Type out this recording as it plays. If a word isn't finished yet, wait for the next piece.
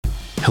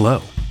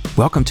Hello,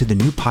 welcome to the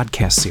new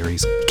podcast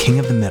series, King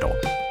of the Middle,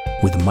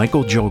 with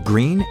Michael Joel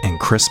Green and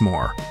Chris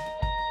Moore.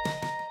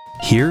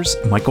 Here's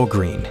Michael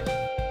Green.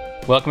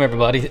 Welcome,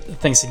 everybody.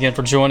 Thanks again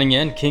for joining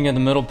in. King of the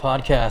Middle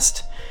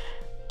podcast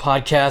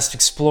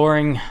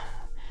exploring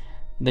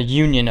the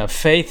union of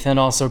faith and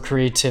also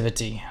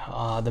creativity,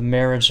 the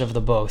marriage of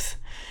the both.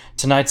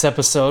 Tonight's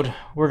episode,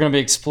 we're going to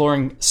be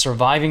exploring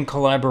surviving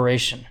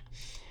collaboration,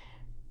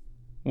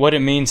 what it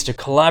means to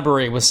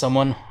collaborate with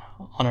someone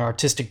on an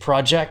artistic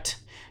project.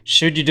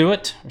 Should you do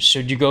it, or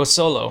should you go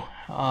solo?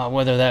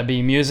 Whether that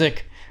be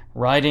music,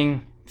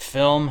 writing,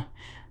 film,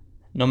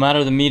 no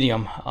matter the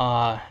medium,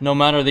 no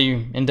matter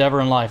the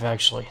endeavor in life,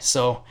 actually.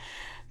 So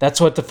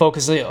that's what the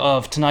focus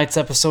of tonight's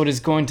episode is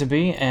going to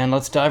be, and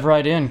let's dive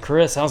right in.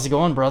 Chris, how's it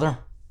going, brother?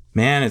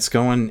 Man, it's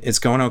going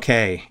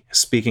okay.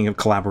 Speaking of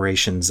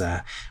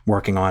collaborations,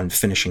 working on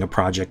finishing a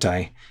project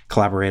I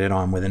collaborated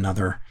on with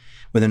another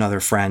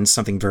friend,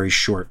 something very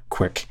short,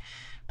 quick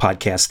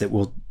podcast that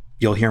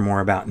you'll hear more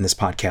about in this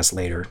podcast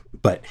later.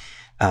 But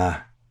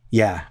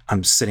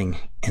I'm sitting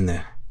in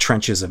the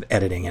trenches of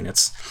editing, and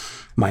it's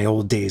my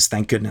old days.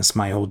 Thank goodness,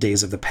 my old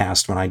days of the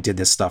past when I did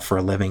this stuff for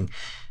a living.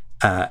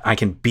 I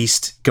can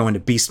go into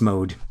beast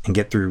mode and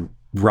get through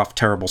rough,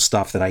 terrible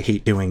stuff that I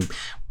hate doing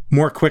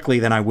more quickly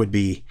than I would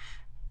be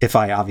if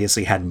I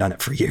obviously hadn't done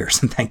it for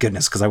years. And thank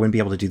goodness, because I wouldn't be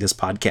able to do this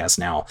podcast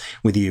now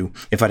with you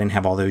if I didn't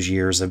have all those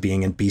years of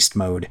being in beast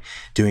mode,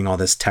 doing all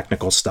this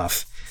technical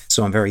stuff.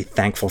 So I'm very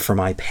thankful for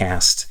my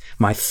past.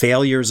 My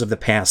failures of the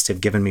past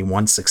have given me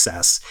one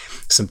success,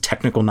 some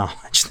technical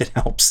knowledge that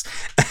helps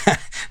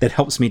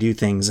me do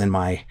things in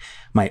my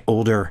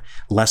older,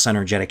 less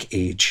energetic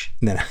age.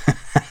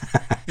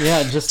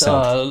 Yeah, just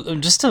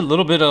a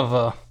little bit of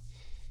a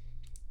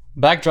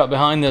backdrop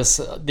behind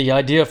this. The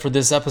idea for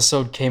this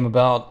episode came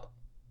about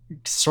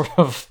sort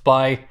of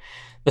by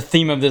the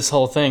theme of this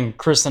whole thing.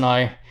 Chris and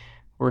I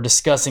were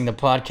discussing the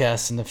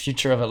podcast and the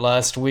future of it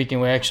last week,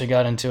 and we actually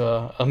got into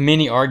a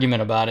mini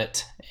argument about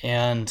it.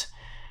 And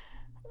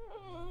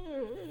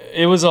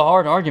it was a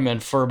hard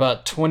argument for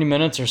about 20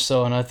 minutes or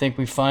so, and I think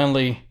we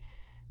finally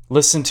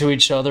listened to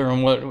each other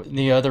and what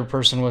the other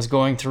person was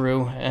going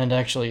through and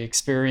actually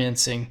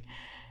experiencing.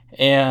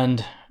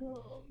 And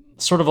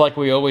sort of like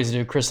we always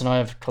do, Chris and I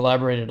have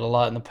collaborated a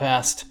lot in the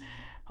past.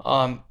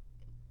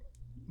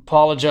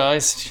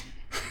 Apologized,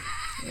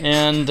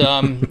 and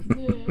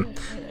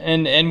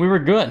and we were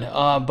good.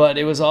 But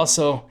it was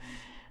also,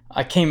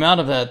 I came out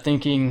of that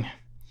thinking,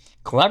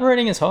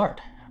 collaborating is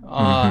hard.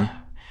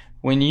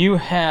 When you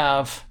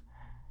have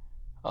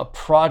a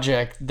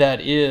project that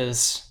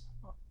is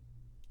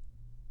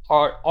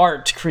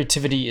art,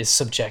 creativity is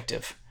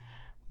subjective.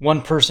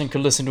 One person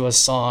could listen to a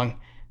song,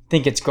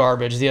 think it's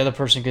garbage. The other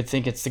person could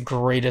think it's the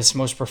greatest,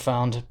 most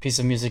profound piece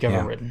of music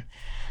ever written.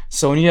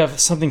 So when you have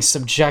something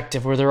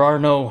subjective where there are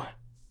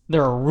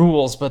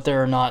rules, but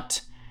there are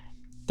not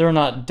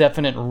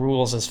definite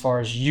rules as far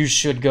as you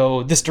should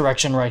go this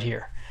direction right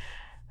here.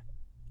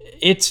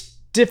 It's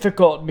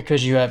difficult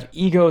because you have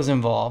egos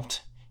involved.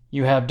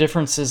 You have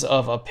differences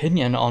of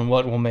opinion on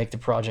what will make the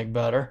project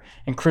better.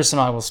 And Chris and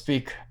I will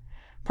speak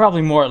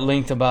probably more at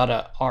length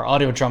about our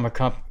audio drama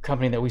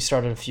company that we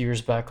started a few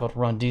years back called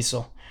Run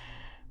Diesel.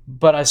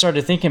 But I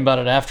started thinking about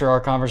it after our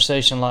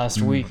conversation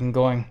last week and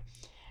going,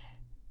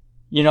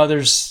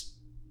 there's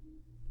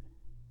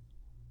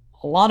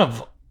a lot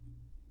of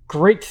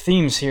great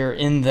themes here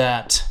in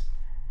that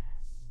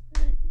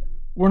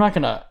we're not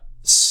going to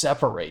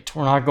separate.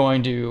 We're not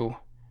going to,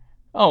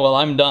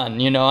 I'm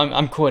done.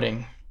 I'm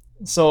quitting.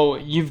 So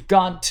you've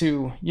got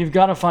to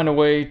find a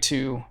way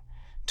to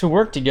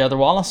work together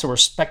while also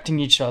respecting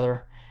each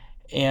other.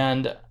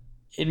 And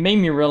it made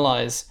me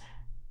realize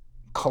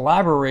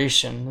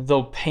collaboration,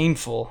 though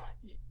painful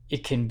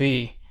it can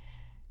be,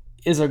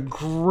 is a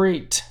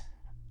great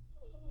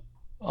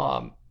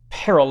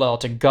parallel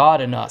to God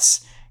in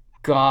us.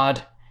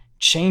 God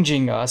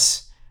changing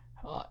us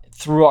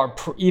through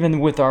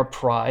even with our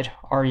pride,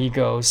 our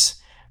egos,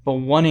 but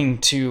wanting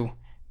to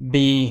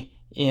be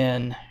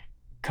in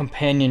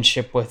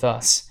companionship with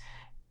us,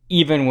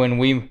 even when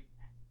we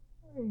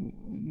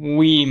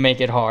make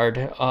it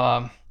hard.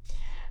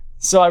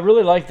 So I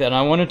really like that, and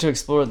I wanted to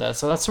explore that.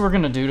 So that's what we're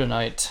going to do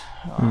tonight,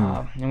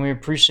 and we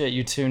appreciate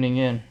you tuning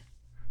in.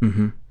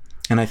 Mm-hmm.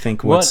 And I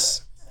think go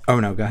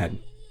ahead.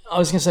 I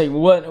was going to say,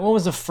 what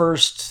was the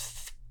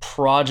first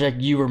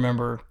project you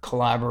remember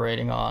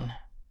collaborating on?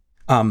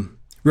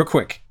 Real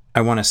quick,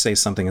 I want to say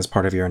something as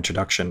part of your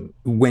introduction.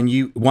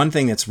 One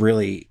thing that's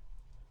really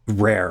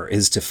rare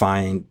is to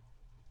find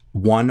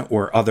one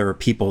or other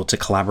people to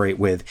collaborate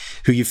with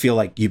who you feel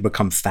like you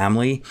become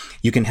family.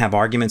 You can have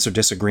arguments or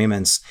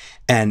disagreements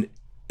and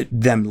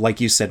them,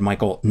 like you said,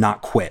 Michael,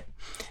 not quit.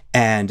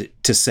 And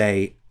to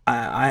say,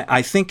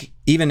 I think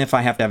even if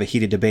I have to have a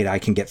heated debate, I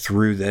can get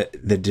through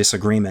the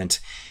disagreement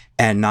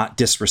and not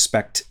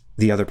disrespect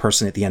the other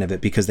person at the end of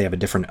it because they have a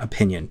different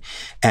opinion.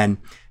 And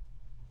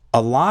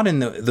a lot in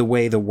the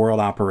way the world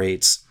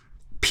operates,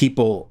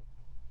 people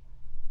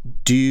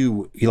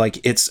do,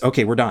 like, it's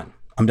okay, we're done.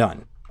 I'm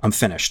done. I'm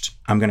finished.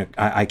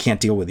 I can't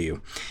deal with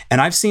you.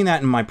 And I've seen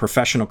that in my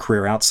professional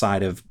career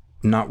outside of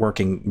not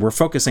working. We're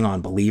focusing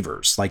on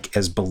believers, like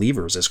as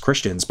believers, as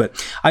Christians.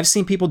 But I've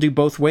seen people do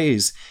both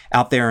ways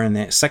out there in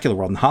the secular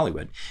world in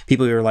Hollywood.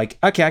 People who are like,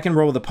 okay, I can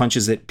roll with the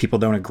punches that people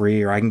don't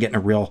agree, or I can get in a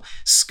real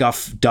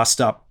scuff, dust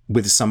up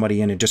with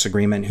somebody in a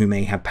disagreement who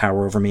may have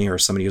power over me, or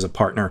somebody who's a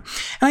partner.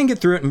 And I can get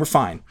through it and we're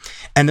fine.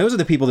 And those are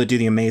the people that do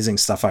the amazing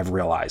stuff, I've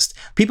realized.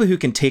 People who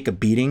can take a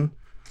beating.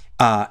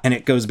 And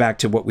it goes back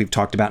to what we've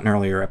talked about in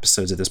earlier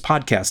episodes of this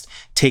podcast,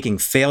 taking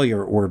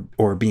failure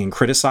or being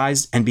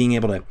criticized and being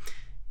able to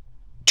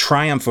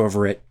triumph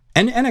over it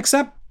and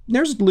accept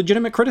there's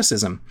legitimate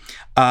criticism,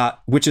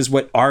 which is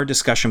what our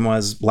discussion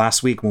was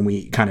last week when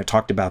we kind of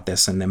talked about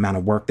this and the amount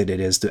of work that it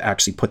is to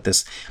actually put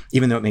this,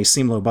 even though it may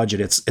seem low budget,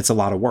 it's a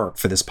lot of work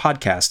for this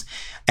podcast.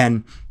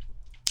 And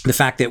the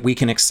fact that we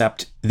can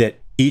accept that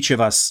each of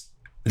us,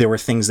 there were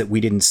things that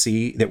we didn't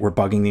see that were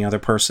bugging the other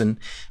person.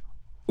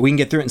 We can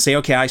get through it and say,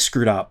 okay, I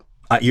screwed up.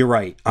 You're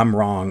right. I'm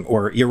wrong.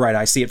 Or you're right.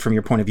 I see it from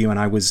your point of view. And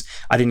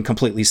I didn't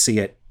completely see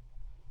it.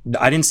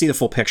 I didn't see the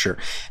full picture.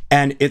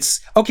 And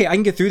it's okay. I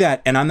can get through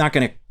that. And I'm not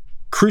going to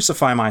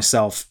crucify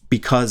myself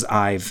because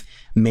I've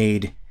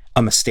made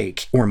a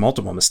mistake or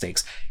multiple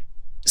mistakes.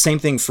 Same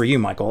thing for you,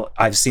 Michael.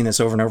 I've seen this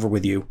over and over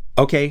with you.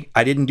 Okay.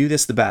 I didn't do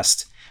this the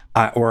best.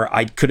 Or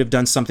I could have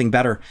done something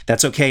better.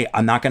 That's okay.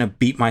 I'm not going to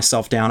beat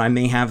myself down. I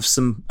may have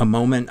a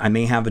moment. I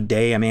may have a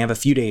day. I may have a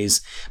few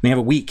days. I may have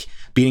a week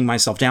beating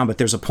myself down. But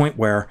there's a point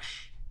where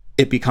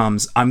it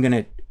becomes, I'm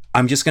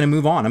just going to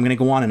move on. I'm going to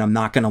go on and I'm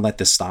not going to let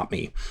this stop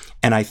me.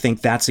 And I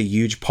think that's a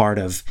huge part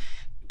of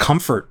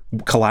comfort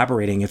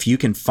collaborating. If you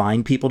can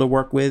find people to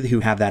work with who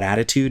have that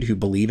attitude, who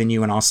believe in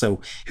you and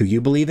also who you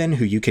believe in,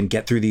 who you can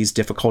get through these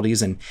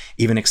difficulties and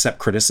even accept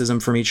criticism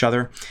from each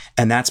other.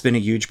 And that's been a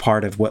huge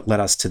part of what led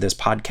us to this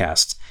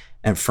podcast.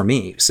 And for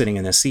me, sitting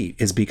in this seat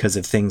is because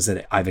of things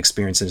that I've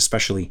experienced, and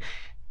especially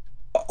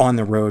on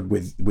the road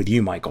with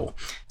you, Michael.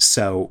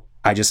 So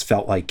I just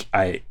felt like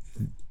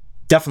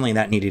definitely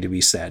that needed to be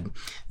said,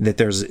 that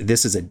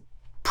this is a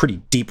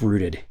pretty deep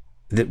rooted,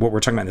 that what we're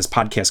talking about in this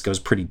podcast goes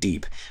pretty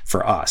deep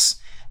for us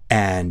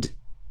and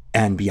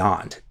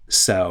beyond.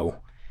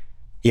 So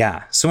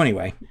yeah. So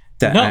anyway,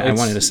 I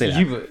wanted to say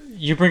that.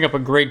 You bring up a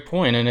great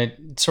point, and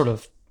it sort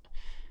of,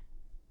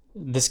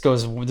 this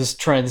goes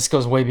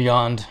way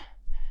beyond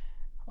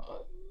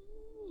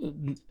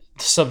the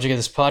subject of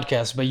this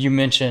podcast, but you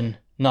mentioned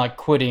not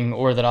quitting,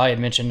 or that I had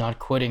mentioned not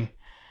quitting.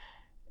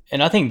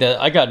 And I think that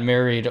I got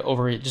married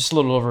just a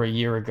little over a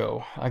year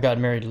ago. I got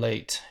married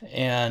late,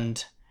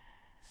 and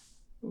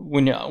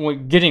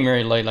when getting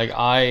married late, like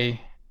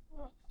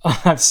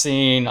I've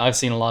seen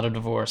a lot of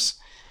divorce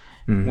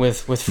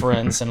with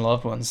friends and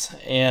loved ones.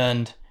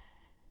 And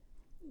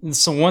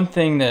so one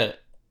thing that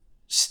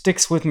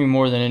sticks with me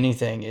more than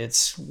anything,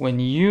 it's when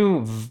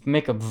you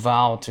make a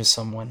vow to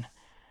someone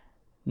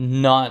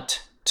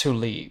not to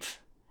leave.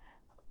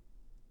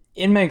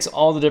 It makes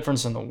all the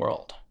difference in the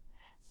world.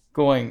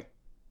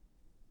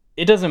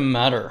 It doesn't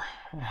matter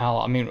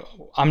I'm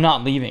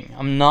not leaving.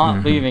 I'm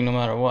not leaving no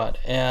matter what.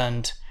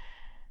 And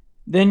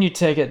then you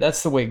take it,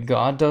 that's the way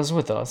God does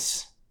with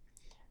us.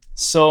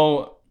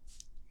 So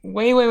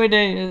way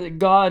down,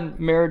 God,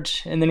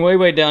 marriage, and then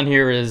way down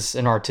here is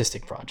an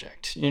artistic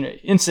project.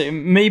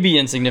 Maybe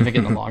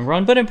insignificant in the long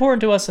run, but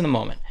important to us in the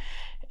moment.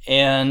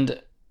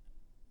 And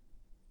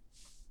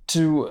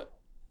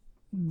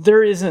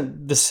there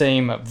isn't the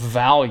same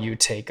value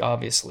take,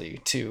 obviously,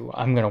 to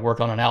I'm going to work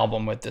on an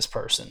album with this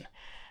person.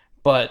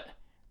 But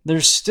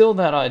there's still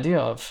that idea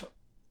of,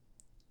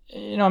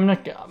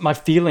 my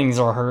feelings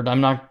are hurt.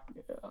 I'm not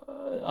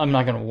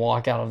going to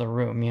walk out of the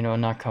room,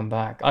 and not come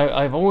back.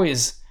 I've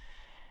always,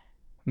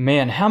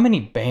 how many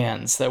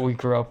bands that we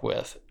grew up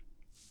with,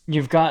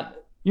 you've got,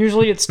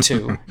 usually it's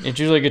two. It's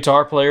usually a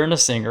guitar player and a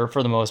singer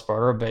for the most part,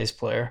 or a bass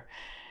player.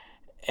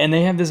 And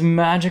they have this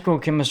magical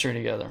chemistry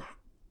together.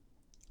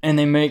 And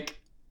they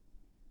make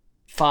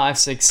 5,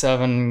 6,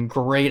 7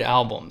 great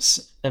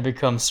albums that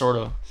become sort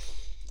of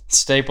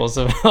staples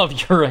of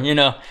your,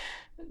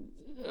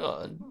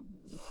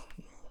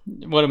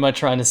 what am I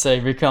trying to say?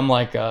 Become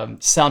like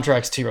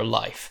soundtracks to your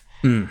life.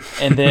 And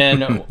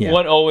then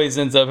what always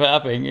ends up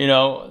happening,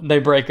 they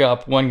break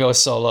up, one goes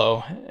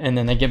solo, and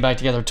then they get back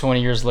together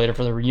 20 years later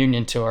for the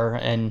reunion tour,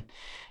 and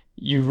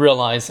you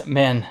realize,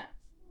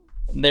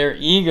 their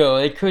ego,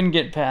 they couldn't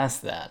get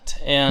past that.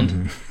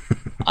 And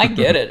I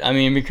get it.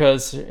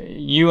 Because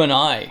you and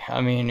I,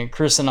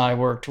 Chris and I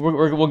worked,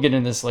 we'll get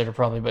into this later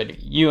probably,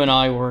 but you and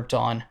I worked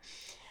on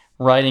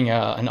writing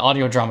an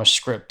audio drama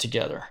script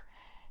together.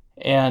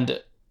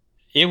 And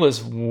it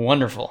was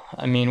wonderful.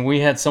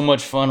 We had so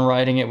much fun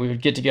writing it. We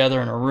would get together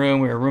in a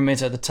room. We were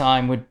roommates at the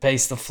time. We'd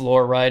pace the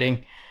floor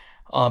writing.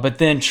 But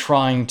then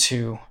trying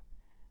to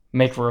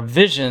make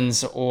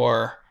revisions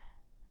or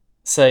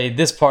say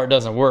this part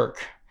doesn't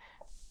work.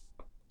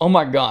 Oh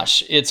my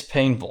gosh, it's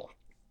painful.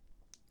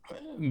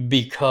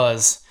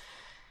 Because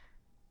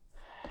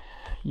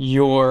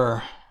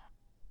your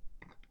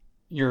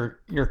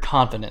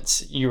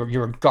confidence,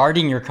 you're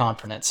guarding your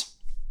confidence,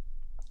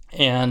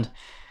 and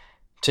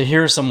to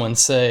hear someone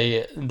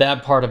say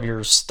that part of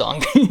yours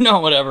stunk,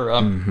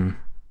 whatever.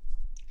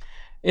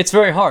 It's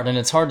very hard, and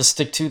it's hard to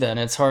stick to that. And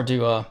it's hard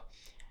to,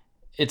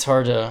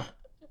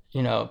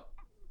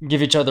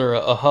 give each other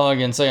a hug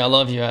and say I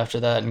love you after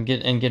that, and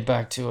get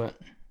back to it.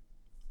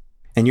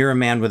 And you're a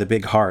man with a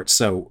big heart,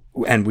 so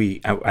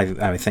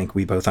I think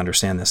we both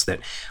understand this, that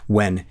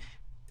when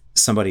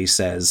somebody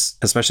says,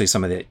 especially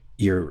somebody that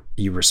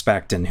you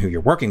respect and who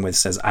you're working with,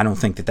 says, I don't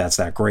think that's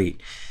that great.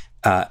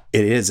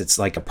 It's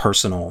like a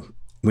personal.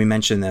 We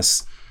mentioned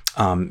this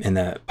in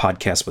the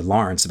podcast with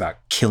Lawrence about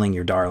killing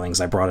your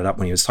darlings. I brought it up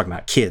when he was talking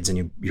about kids,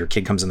 and your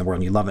kid comes in the world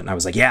and you love it. And I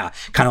was like, yeah,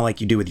 kind of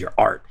like you do with your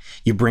art.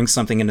 You bring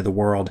something into the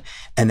world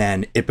and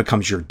then it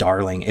becomes your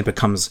darling. It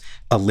becomes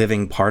a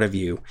living part of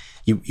you.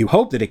 You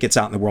hope that it gets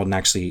out in the world and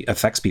actually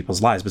affects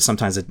people's lives, but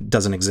sometimes it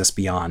doesn't exist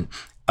beyond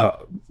a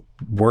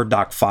Word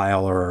doc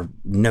file or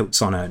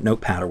notes on a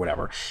notepad or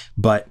whatever.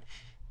 But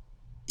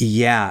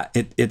yeah,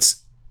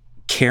 it's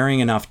caring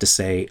enough to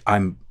say,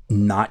 I'm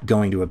not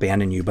going to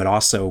abandon you, but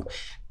also,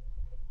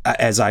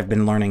 as I've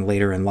been learning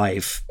later in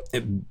life,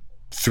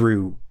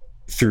 through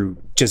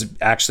just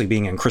actually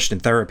being in Christian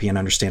therapy and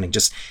understanding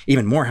just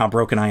even more how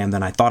broken I am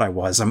than I thought I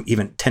was. I'm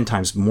even 10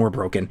 times more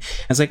broken. And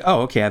it's like,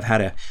 oh, okay, I've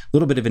had a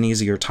little bit of an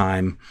easier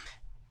time,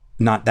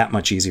 not that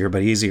much easier,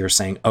 but easier,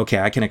 saying, okay,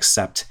 I can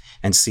accept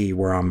and see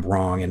where I'm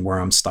wrong and where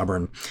I'm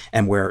stubborn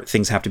and where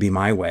things have to be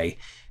my way,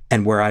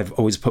 and where I've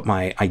always put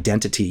my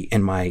identity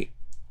in my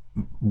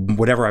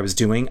whatever I was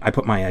doing, I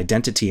put my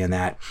identity in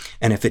that.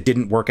 And if it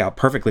didn't work out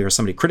perfectly or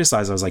somebody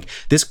criticized, I was like,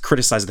 this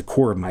criticized the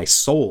core of my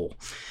soul.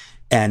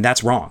 And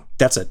that's wrong.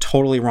 That's a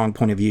totally wrong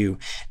point of view.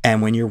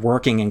 And when you're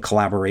working in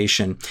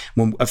collaboration,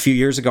 a few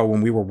years ago,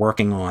 when we were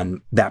working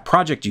on that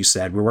project, you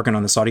said, we're working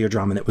on this audio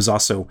drama that was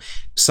also,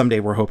 someday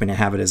we're hoping to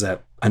have it as a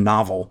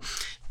novel.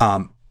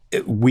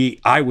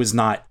 I was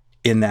not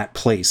in that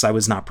place. I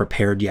was not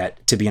prepared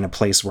yet to be in a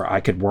place where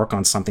I could work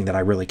on something that I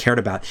really cared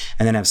about,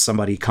 and then have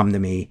somebody come to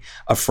me,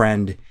 a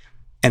friend,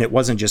 and it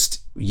wasn't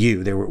just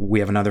you. We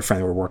have another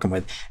friend that we're working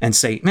with, and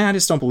say, man, I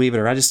just don't believe it,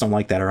 or I just don't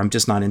like that, or I'm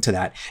just not into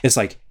that. It's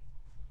like,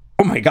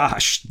 oh my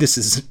gosh,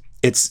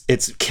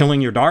 it's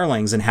killing your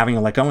darlings, and having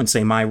to let go and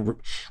say, my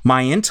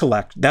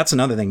intellect, that's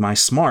another thing, my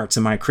smarts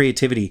and my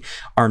creativity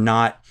are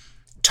not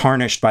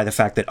tarnished by the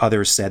fact that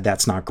others said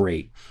that's not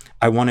great.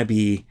 I want to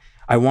be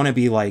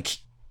like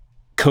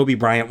Kobe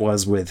Bryant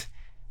was with,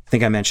 I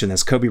think I mentioned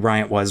this, Kobe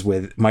Bryant was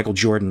with Michael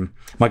Jordan.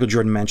 Michael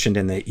Jordan mentioned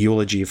in the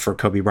eulogy for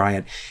Kobe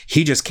Bryant,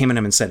 he just came at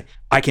him and said,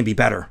 I can be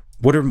better.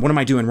 What am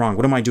I doing wrong?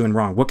 What am I doing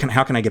wrong?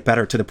 How can I get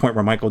better? To the point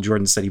where Michael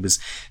Jordan said he was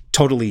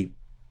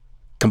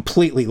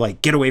completely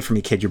like, get away from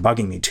me, kid. You're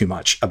bugging me too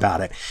much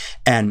about it.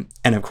 And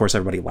of course,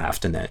 everybody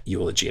laughed in the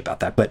eulogy about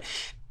that. But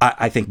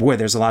I think, boy,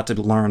 there's a lot to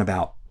learn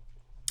about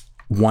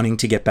wanting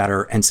to get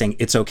better and saying,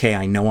 it's okay,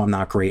 I know I'm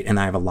not great, and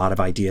I have a lot of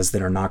ideas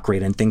that are not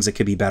great and things that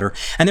could be better.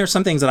 And there's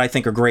some things that I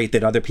think are great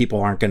that other people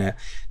aren't going to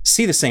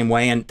see the same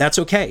way, and that's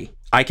okay.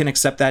 I can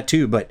accept that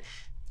too, but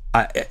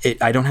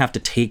I don't have to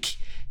take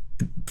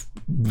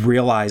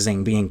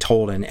realizing, being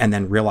told, and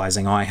then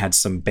realizing, oh, I had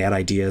some bad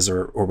ideas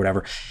or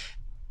whatever.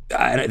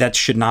 That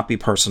should not be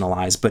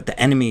personalized, but the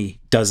enemy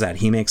does that.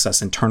 He makes us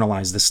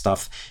internalize this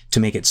stuff to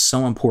make it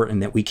so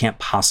important that we can't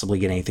possibly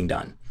get anything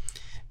done.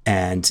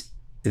 And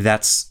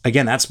that's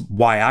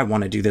why I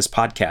want to do this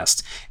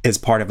podcast, as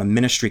part of a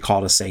ministry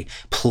call to say,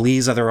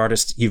 please, other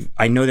artists,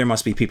 I know there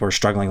must be people who are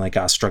struggling like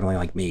us, struggling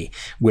like me,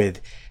 with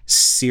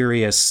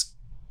serious,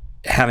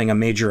 having a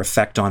major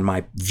effect on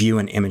my view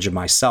and image of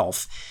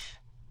myself,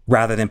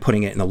 rather than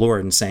putting it in the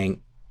Lord and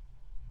saying,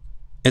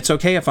 it's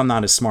okay if I'm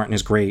not as smart and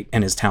as great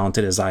and as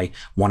talented as I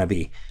want to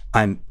be.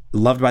 I'm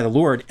loved by the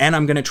Lord, and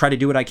I'm going to try to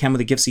do what I can with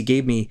the gifts he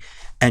gave me,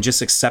 and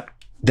just accept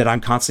that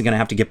I'm constantly going to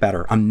have to get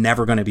better. I'm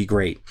never going to be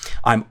great.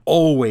 I'm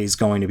always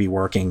going to be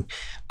working.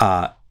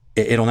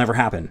 It'll never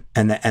happen.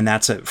 And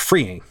that's a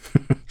freeing.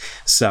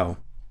 So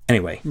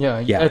anyway.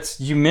 Yeah.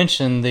 You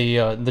mentioned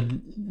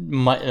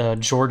the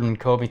Jordan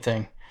Kobe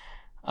thing.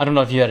 I don't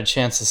know if you had a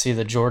chance to see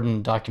the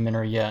Jordan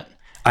documentary yet.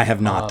 I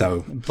have not,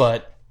 though.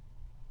 But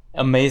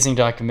amazing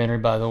documentary,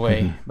 by the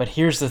way. Mm-hmm. But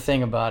here's the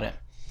thing about it.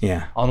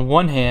 Yeah. On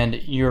one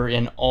hand, you're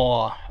in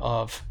awe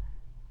of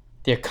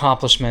the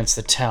accomplishments,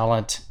 the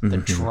talent, the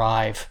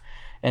drive.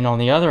 And on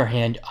the other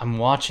hand, I'm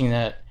watching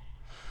that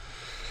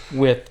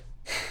with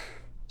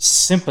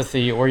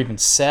sympathy or even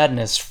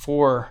sadness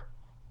for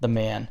the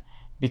man,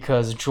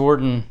 because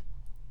Jordan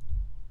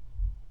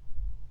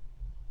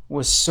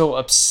was so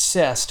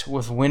obsessed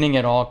with winning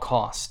at all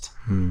cost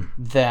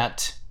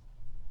that,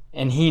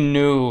 and he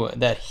knew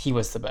that he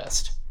was the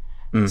best.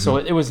 So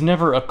it was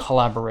never a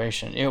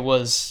collaboration. It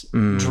was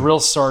drill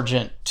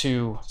sergeant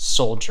to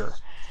soldier.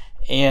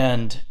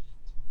 And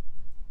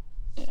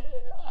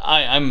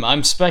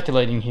I'm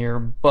speculating here,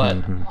 but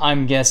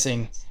I'm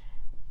guessing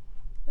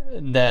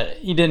that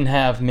he didn't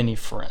have many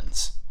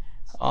friends.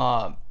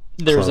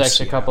 There's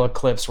actually a couple of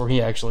clips where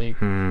he actually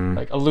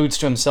like alludes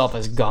to himself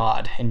as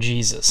God and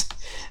Jesus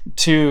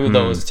to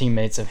those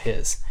teammates of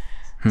his.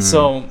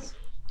 So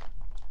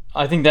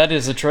I think that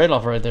is a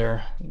trade-off right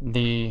there.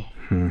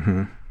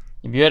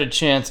 If you had a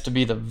chance to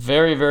be the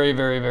very, very,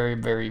 very, very,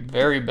 very,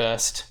 very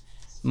best,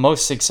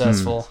 most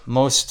successful,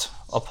 most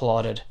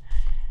applauded,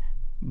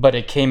 but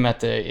it came at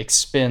the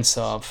expense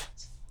of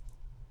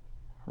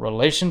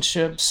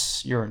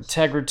relationships, your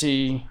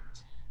integrity,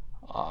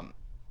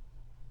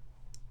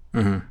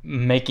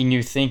 making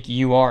you think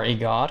you are a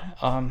god,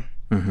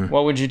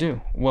 what would you do?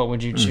 What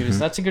would you choose?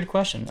 That's a good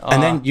question.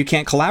 And then you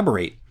can't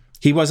collaborate.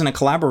 He wasn't a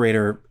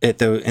collaborator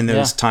in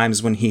those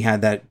times when he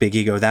had that big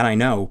ego, that I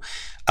know,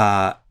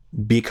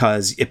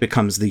 because it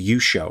becomes the you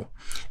show.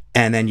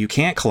 And then you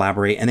can't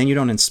collaborate, and then you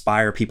don't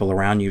inspire people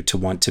around you to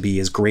want to be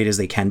as great as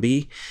they can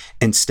be.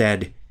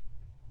 Instead,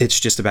 it's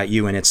just about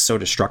you, and it's so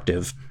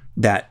destructive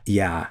that,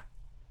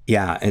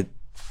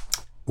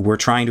 we're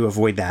trying to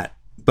avoid that.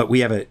 But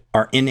we have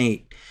our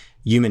innate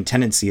human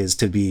tendency is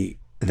to be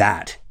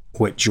that,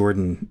 what you're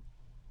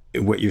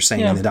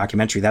saying in the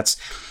documentary. That's,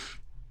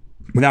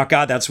 without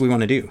God, that's what we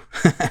want to do.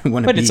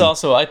 But it's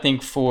also, I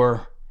think,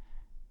 for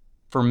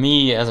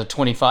me as a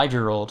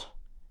 25-year-old,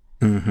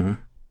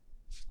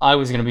 I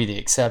was going to be the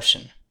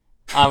exception.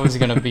 I was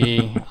going to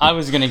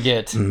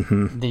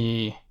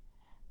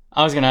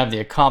have the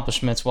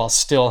accomplishments while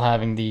still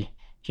having the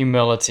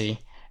humility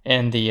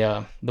and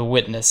the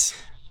witness.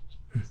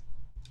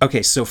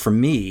 Okay, so for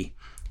me,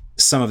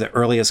 some of the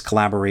earliest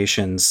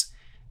collaborations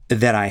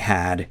that I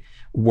had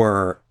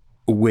were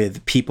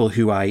with people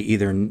who I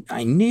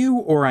knew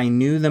or I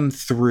knew them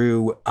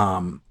through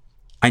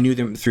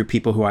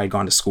people who I had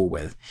gone to school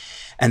with.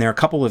 And there are a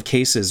couple of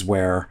cases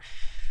where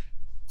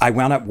I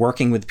wound up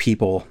working with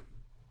people.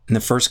 In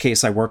the first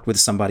case, I worked with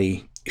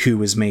somebody who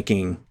was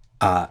making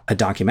a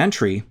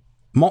documentary,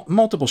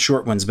 multiple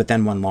short ones, but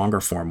then one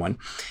longer form one.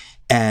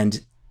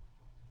 And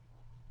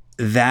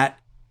that,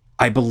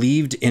 I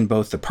believed in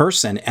both the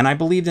person and I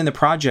believed in the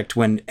project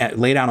when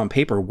laid out on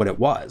paper what it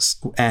was.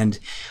 And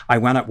I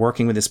wound up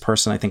working with this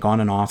person, I think,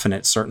 on and off. And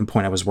at a certain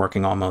point, I was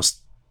working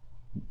almost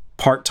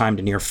part-time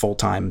to near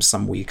full-time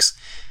some weeks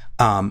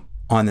on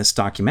this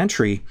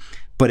documentary.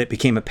 But it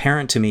became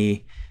apparent to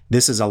me,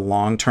 this is a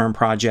long-term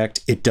project.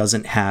 It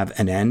doesn't have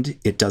an end.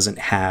 It doesn't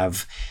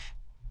have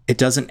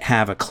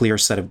a clear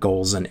set of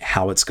goals and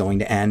how it's going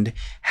to end,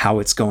 how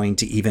it's going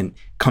to even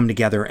come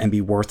together and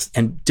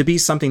to be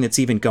something that's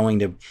even going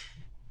to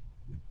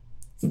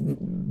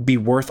be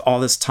worth all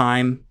this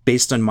time.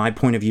 Based on my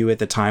point of view at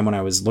the time when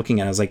I was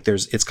looking at it, I was like,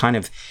 it's kind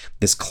of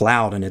this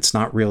cloud and it's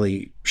not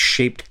really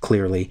shaped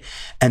clearly.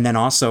 And then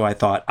also I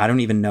thought, I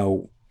don't even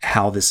know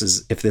how this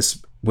is,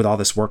 with all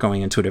this work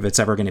going into it, if it's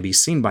ever going to be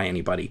seen by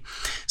anybody.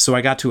 So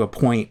I got to a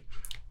point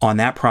on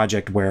that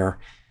project where,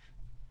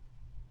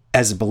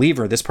 as a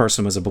believer, this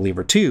person was a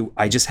believer too.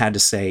 I just had to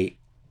say,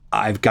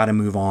 I've got to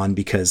move on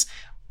because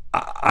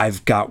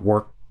I've got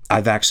work.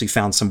 I've actually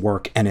found some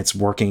work and it's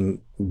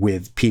working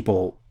with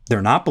people.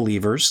 They're not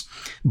believers,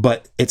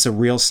 but it's a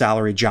real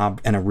salary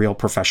job and a real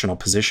professional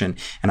position.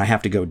 And I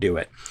have to go do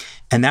it.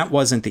 And that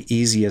wasn't the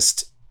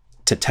easiest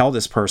to tell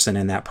this person.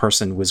 And that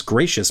person was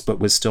gracious, but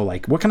was still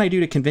like, what can I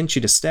do to convince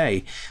you to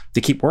stay,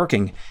 to keep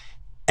working?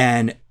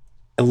 And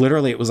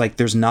literally it was like,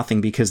 there's nothing,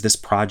 because this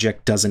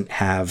project doesn't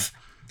have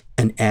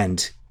an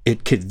end.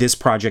 This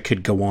project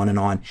could go on.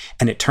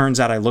 And it turns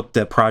out I looked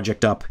the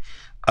project up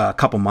a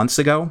couple months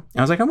ago. And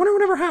I was like, I wonder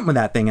whatever happened with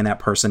that thing and that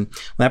person.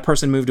 Well, that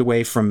person moved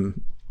away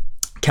from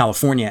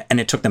California, and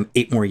it took them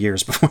 8 more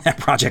years before that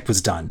project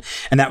was done.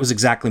 And that was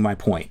exactly my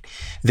point,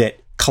 that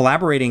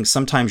collaborating,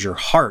 sometimes your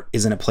heart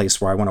is in a place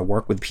where I want to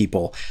work with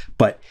people,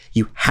 but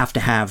you have to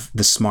have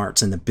the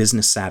smarts and the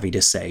business savvy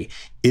to say,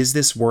 is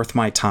this worth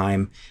my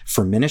time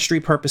for ministry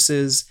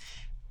purposes?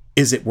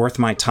 Is it worth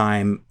my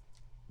time,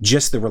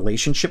 just the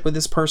relationship with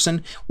this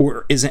person?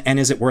 Or is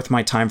it worth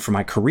my time for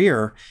my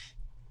career?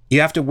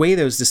 You have to weigh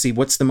those to see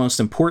what's the most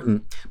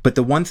important. But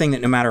the one thing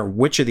that no matter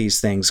which of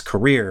these things,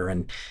 career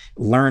and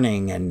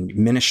learning and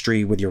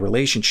ministry with your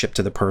relationship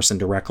to the person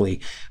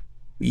directly,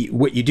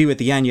 what you do at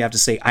the end, you have to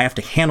say, I have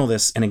to handle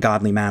this in a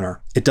godly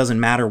manner. It doesn't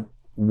matter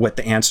what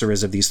the answer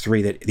is of these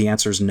three, that the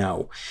answer is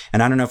no.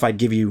 And I don't know if I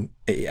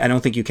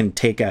don't think you can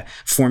take a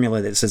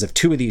formula that says if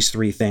 2 of these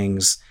 3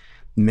 things,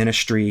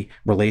 ministry,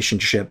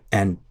 relationship,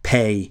 and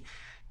pay,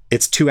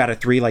 it's 2 out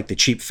of 3, like the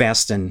cheap,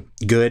 fast, and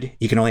good.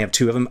 You can only have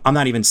 2 of them. I'm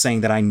not even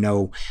saying that I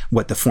know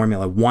what the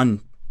formula. 1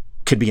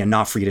 could be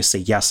enough for you to say,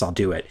 yes, I'll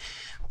do it.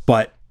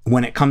 But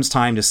when it comes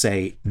time to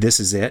say, this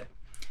is it,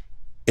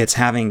 it's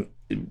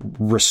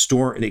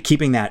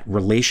keeping that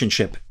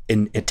relationship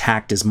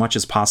intact as much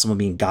as possible,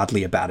 being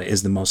godly about it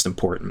is the most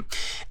important.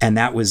 And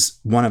that was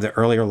one of the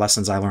earlier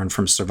lessons I learned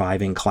from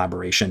surviving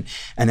collaboration.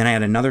 And then I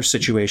had another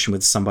situation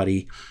with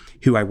somebody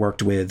who I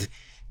worked with,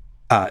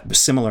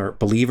 similar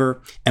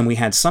believer, and we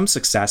had some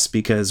success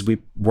because we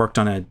worked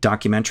on a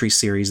documentary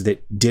series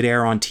that did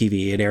air on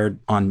TV. It aired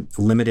on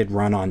limited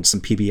run on some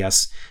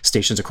PBS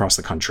stations across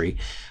the country.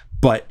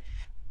 But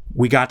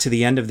we got to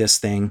the end of this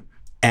thing,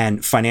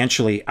 and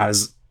financially, I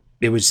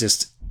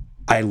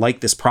liked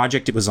this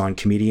project. It was on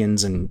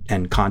comedians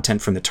and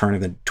content from the turn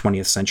of the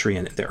 20th century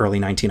and the early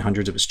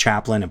 1900s. It was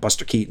Chaplin and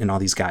Buster Keaton and all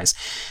these guys.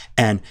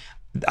 And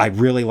I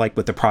really liked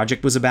what the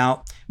project was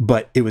about,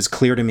 but it was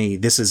clear to me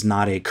this is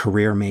not a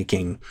career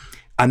making.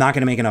 I'm not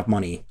going to make enough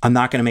money. I'm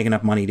not going to make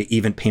enough money to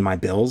even pay my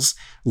bills,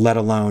 let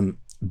alone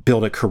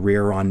build a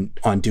career on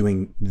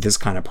doing this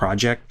kind of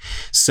project.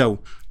 So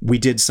we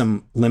did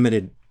some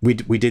limited. We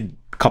did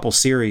a couple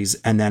series,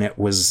 and then I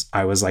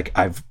was like,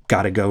 I've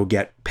got to go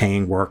get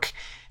paying work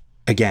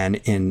again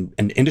in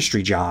an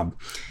industry job,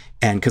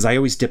 and because I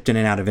always dipped in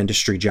and out of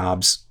industry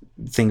jobs.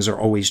 Things are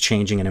always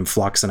changing and in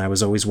flux, and I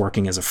was always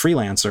working as a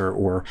freelancer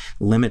or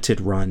limited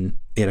run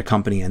at a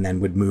company and then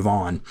would move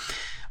on.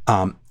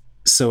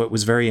 So it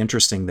was very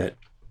interesting that,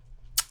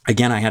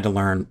 again, I had to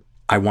learn,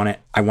 I want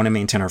to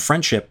maintain our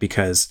friendship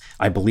because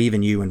I believe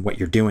in you and what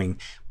you're doing,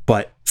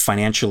 but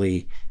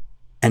financially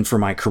and for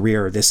my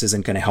career, this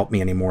isn't going to help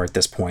me anymore at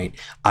this point.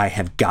 I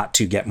have got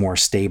to get more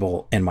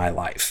stable in my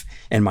life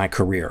and my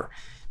career.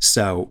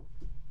 So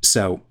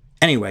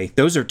anyway,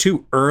 those are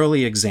two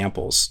early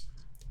examples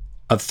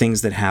of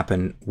things that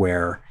happen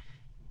where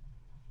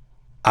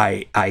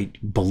I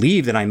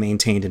believe that I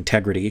maintained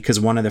integrity,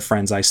 because one of the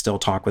friends, I still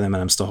talk with him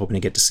and I'm still hoping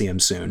to get to see him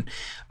soon.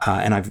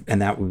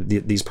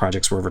 These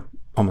projects were over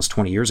almost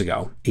 20 years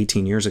ago,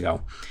 18 years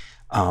ago.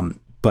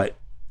 But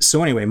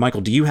so anyway,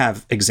 Michael, do you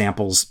have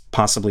examples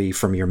possibly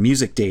from your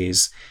music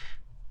days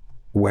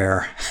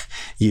where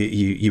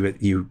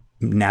you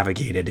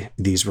navigated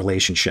these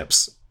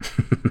relationships?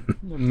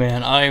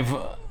 Man,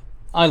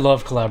 I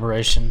love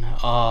collaboration.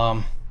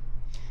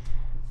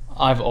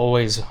 I've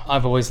always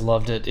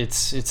loved it.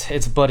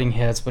 It's butting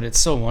heads, but it's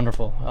so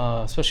wonderful,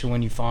 especially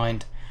when you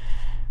find.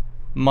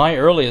 My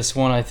earliest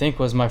one, I think,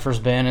 was my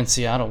first band in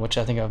Seattle, which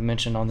I think I've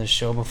mentioned on this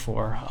show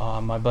before.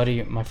 My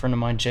friend of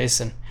mine,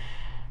 Jason.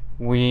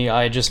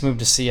 I just moved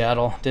to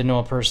Seattle. Didn't know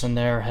a person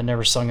there. Had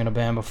never sung in a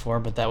band before,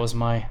 but that was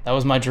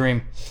my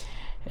dream.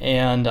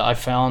 And I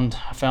found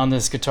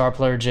this guitar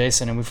player,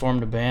 Jason, and we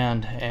formed a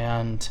band.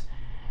 And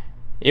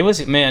it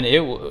was, man,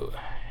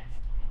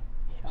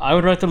 I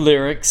would write the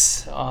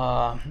lyrics, and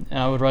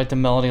I would write the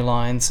melody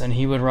lines, and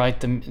he would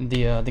write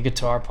the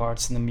guitar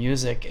parts and the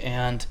music,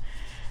 and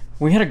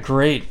we had a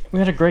great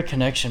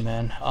connection,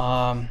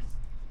 man.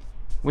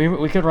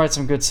 We could write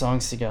some good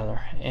songs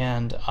together,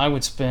 and I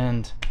would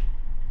spend.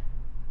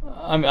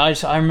 I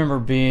remember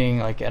being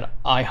like at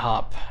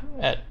IHOP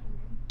at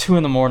 2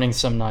 a.m.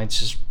 some nights,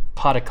 just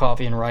pot of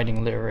coffee and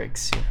writing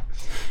lyrics. You know.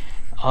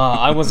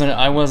 I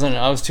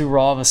was too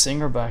raw of a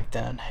singer back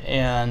then,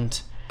 and.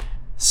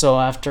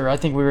 So after, I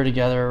think we were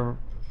together,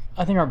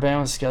 I think our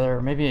band was together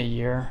maybe a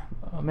year,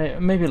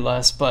 maybe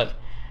less, but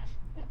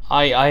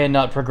I had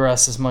not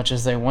progressed as much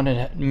as they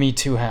wanted me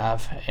to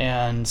have,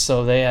 and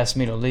so they asked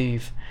me to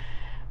leave,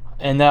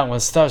 and that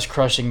was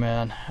crushing,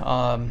 man.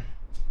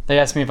 They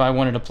asked me if I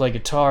wanted to play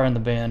guitar in the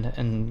band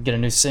and get a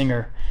new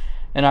singer,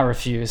 and I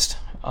refused.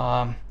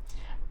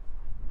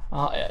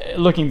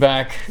 Looking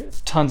back,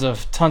 tons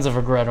of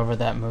regret over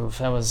that move.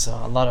 That was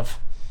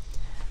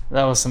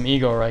some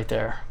ego right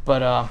there,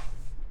 but.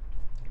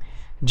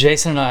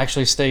 Jason and I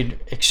actually stayed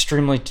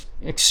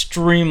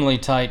extremely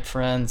tight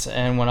friends,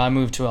 and when I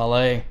moved to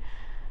LA,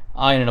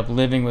 I ended up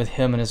living with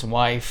him and his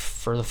wife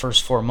for the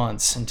first 4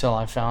 months until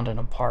I found an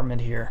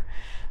apartment here.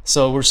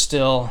 So we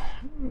still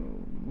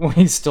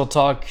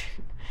talk.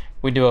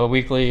 We do a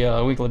weekly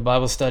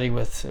Bible study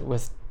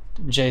with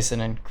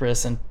Jason and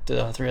Chris and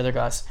 3 other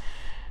guys.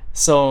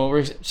 So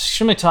we're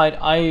extremely tight.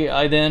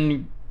 I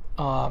then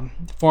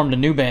formed a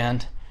new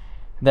band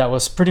that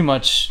was pretty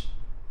much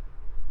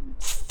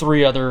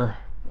 3 other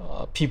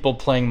people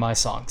playing my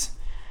songs.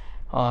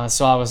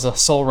 So I was a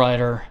sole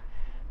writer,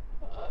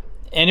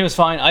 and it was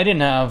fine. I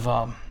didn't have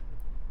the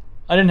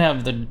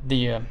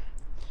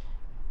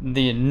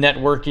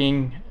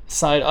networking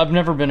side. I've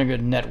never been a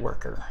good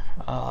networker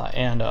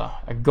and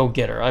a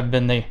go-getter. I've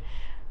been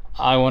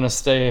I want to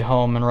stay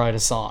home and write a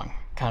song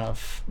kind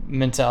of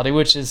mentality,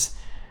 which is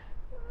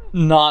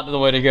not the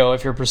way to go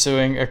if you're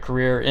pursuing a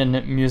career in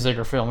music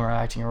or film or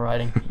acting or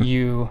writing.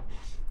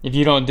 If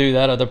you don't do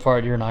that other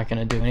part, you're not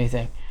going to do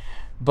anything.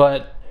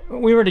 But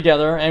we were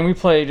together and we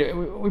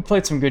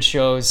played some good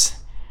shows.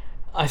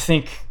 I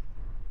think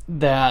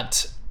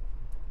that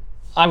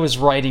I was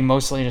writing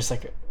mostly just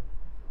like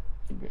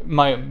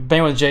my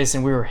band with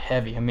Jason. We were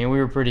heavy. I mean, we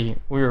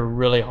were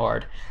really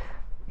hard.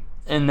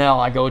 And now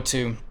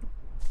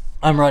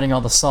I'm writing all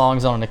the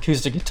songs on an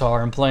acoustic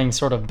guitar and playing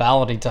sort of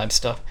ballady type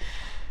stuff.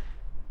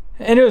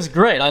 And it was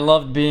great. I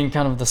loved being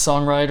kind of the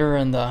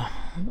songwriter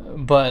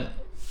but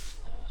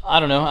I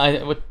don't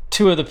know.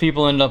 2 of the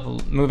people ended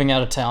up moving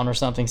out of town or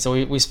something, so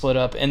we split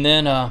up. And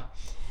then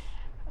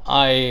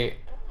I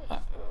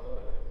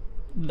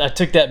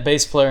took that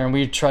bass player and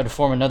we tried to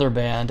form another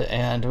band,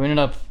 and we ended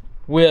up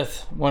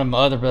with one of my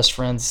other best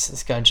friends,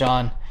 this guy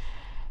John,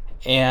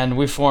 and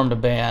we formed a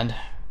band.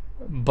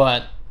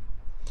 But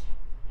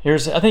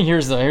here's the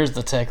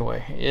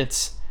takeaway.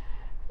 It's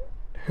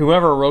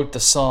whoever wrote the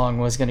song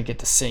was going to get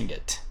to sing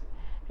it.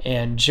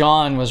 And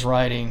John was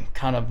writing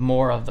kind of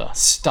more of the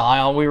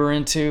style we were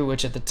into,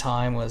 which at the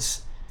time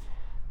was,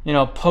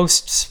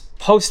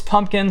 post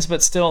Pumpkins,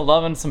 but still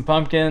loving some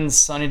Pumpkins,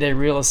 Sunny Day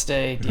Real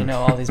Estate,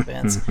 all these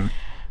bands.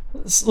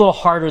 it's a little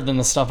harder than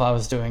the stuff I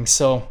was doing.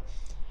 So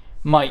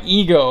my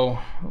ego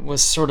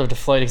was sort of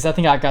deflated because I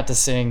think I got to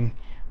sing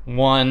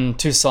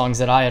 1-2 songs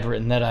that I had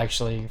written that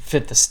actually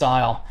fit the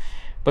style.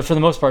 But for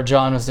the most part,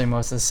 John was doing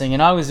most of the singing,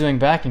 and I was doing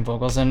backing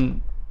vocals,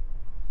 and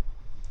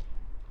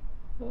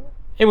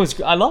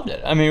I loved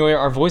it. I mean,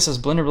 our voices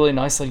blended really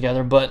nicely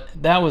together, but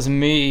that was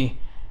me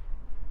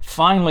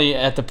finally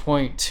at the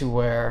point to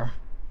where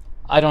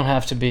I don't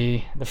have to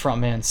be the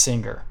frontman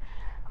singer.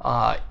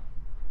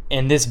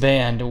 In this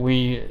band,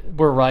 we're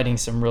writing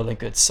some really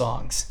good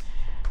songs.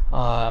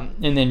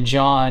 And then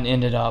John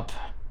ended up,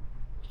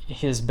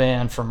 his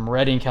band from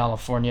Redding,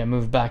 California,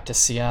 moved back to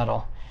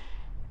Seattle,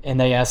 and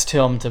they asked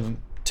him to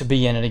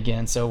be in it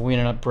again. So we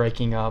ended up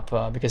breaking up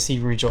because he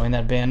rejoined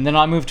that band. And then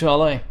I moved to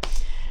LA.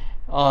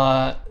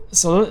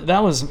 So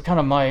that was kind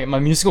of my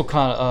musical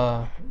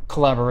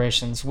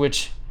collaborations,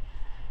 which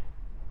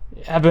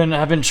have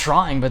been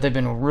trying, but they've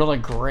been really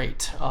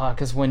great.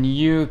 Because when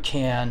you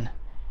can,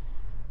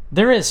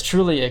 there is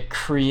truly a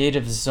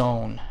creative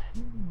zone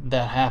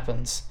that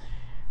happens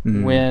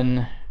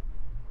when,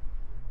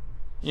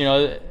 you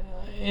know,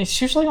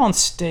 it's usually on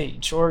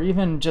stage or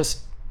even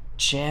just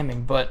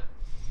jamming, but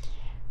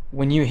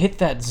when you hit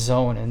that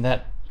zone and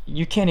that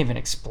you can't even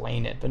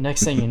explain it, but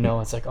next thing you know,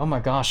 it's like, oh my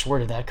gosh, where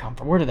did that come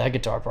from? Where did that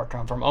guitar part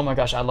come from? Oh my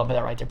gosh, I love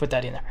that right there. Put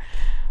that in there.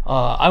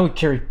 I would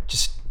carry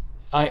this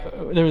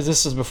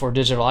was before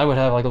digital. I would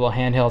have like little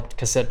handheld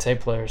cassette tape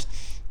players,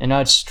 and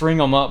I'd string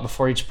them up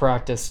before each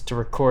practice to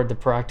record the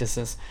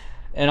practices.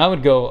 And I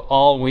would go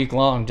all week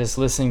long just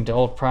listening to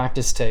old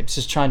practice tapes,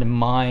 just trying to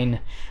mine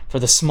for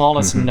the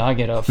smallest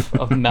nugget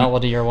of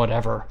melody or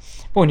whatever.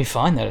 But when you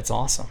find that, it's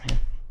awesome.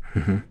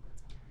 Yeah.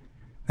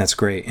 That's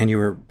great. And you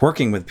were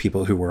working with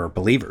people who were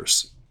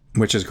believers,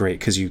 which is great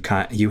because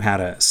you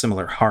had a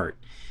similar heart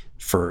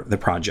for the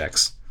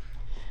projects.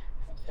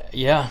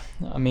 Yeah,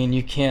 I mean,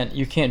 you can't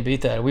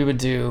beat that. We would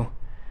do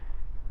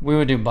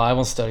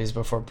Bible studies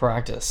before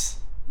practice.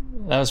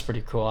 That was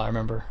pretty cool. I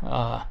remember.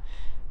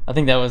 I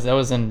think that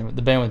was in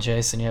the band with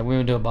Jason. Yeah, we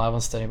would do a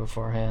Bible study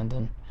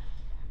beforehand,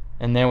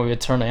 and then we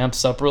would turn the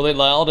amps up really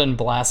loud and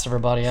blast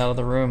everybody out of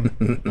the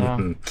room.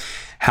 Yeah.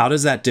 How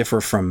does that differ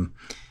from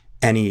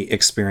any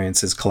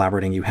experiences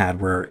collaborating you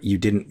had where you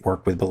didn't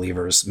work with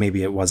believers?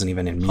 Maybe it wasn't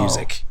even in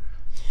music.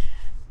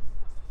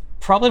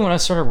 Probably when I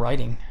started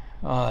writing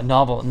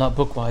novel, not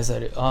book-wise.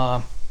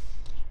 I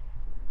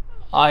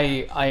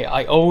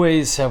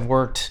always have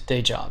worked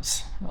day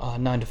jobs,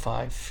 9 to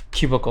 5,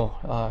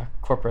 cubicle,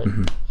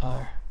 corporate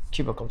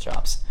cubicle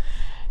jobs.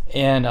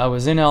 And I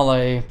was in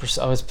LA,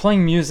 I was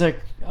playing music,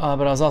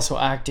 but I was also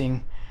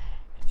acting,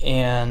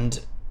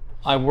 and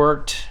I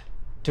worked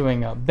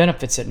doing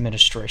benefits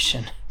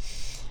administration.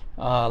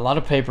 A lot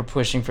of paper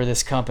pushing for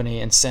this company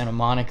in Santa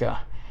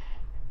Monica.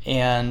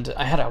 And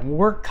I had a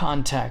work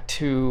contact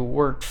who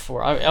worked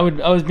for, I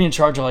was being in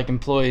charge of like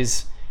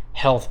employees'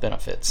 health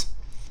benefits.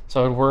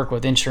 So I would work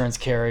with insurance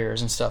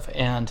carriers and stuff.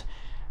 And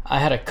I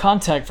had a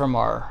contact from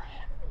our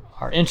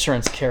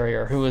insurance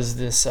carrier who was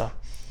this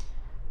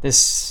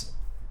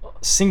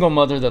single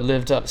mother that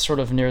lived up sort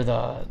of near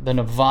the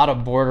Nevada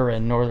border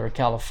in Northern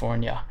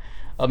California,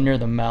 up near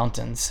the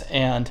mountains.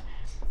 And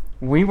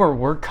we were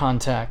work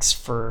contacts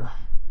for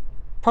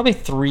probably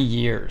 3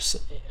 years,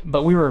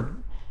 but we were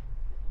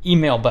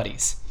email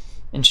buddies.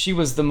 And she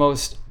was the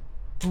most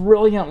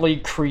brilliantly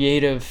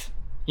creative,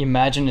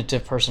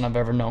 imaginative person I've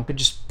ever known. Could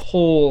just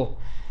pull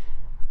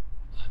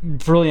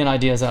brilliant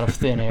ideas out of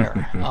thin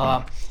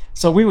air.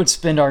 So we would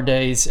spend our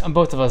days, and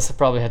both of us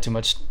probably had too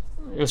much,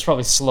 it was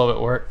probably slow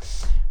at work,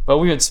 but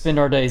we would spend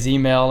our days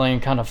emailing,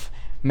 kind of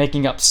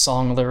making up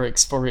song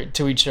lyrics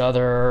to each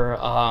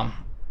other.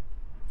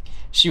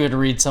 She would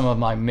read some of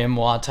my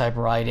memoir type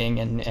writing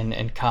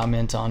and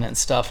comment on it and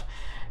stuff.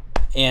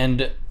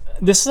 And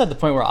this is at the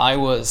point where I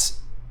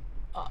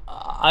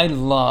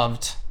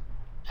loved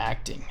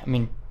acting. I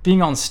mean,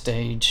 being on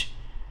stage,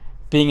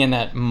 being in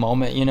that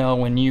moment, you know,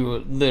 when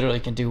you literally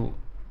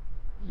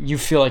you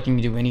feel like you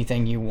can do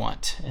anything you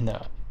want in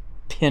the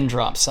pin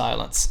drop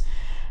silence.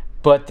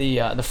 But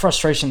the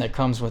frustration that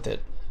comes with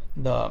it,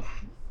 the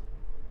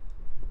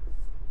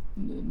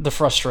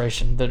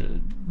frustration,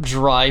 the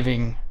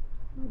driving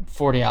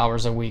 40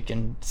 hours a week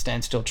in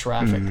standstill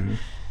traffic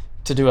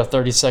to do a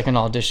 30-second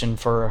audition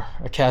for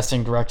a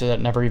casting director that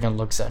never even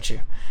looks at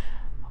you.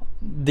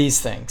 These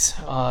things,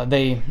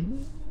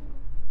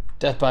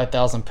 death by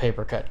 1,000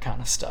 paper cut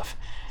kind of stuff.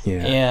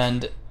 Yeah.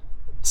 And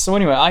so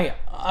anyway,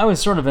 I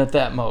was sort of at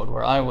that mode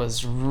where I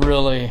was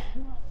really,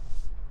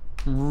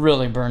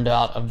 really burned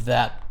out of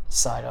that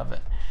side of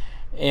it.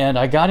 And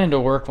I got into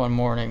work one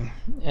morning,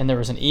 and there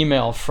was an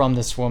email from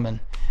this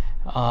woman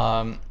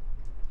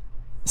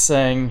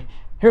saying,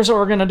 here's what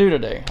we're going to do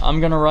today. I'm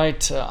going to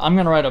write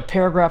a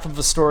paragraph of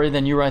a story,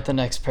 then you write the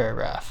next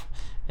paragraph.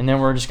 And then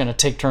we're just going to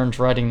take turns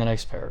writing the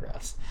next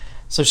paragraphs.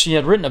 So she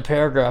had written a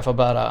paragraph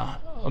about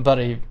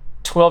a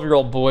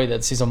 12-year-old boy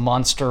that sees a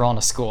monster on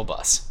a school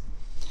bus.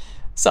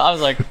 So I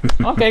was like,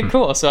 okay,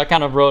 cool. So I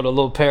kind of wrote a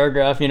little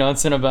paragraph, and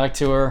sent it back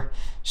to her.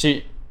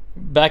 She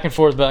back and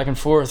forth.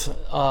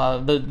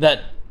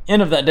 That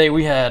end of that day,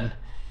 we had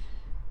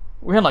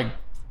like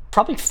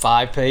probably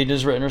 5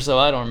 pages written or so.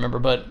 I don't remember,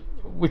 but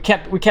we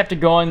kept it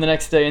going the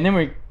next day, and then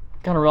we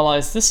kind of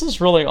realized this is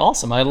really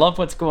awesome. I love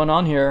what's going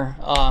on here.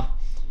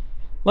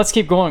 Let's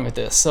keep going with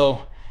this.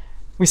 So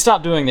we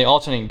stopped doing the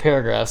alternating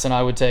paragraphs, and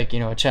I would take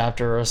a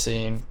chapter or a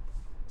scene,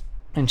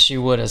 and she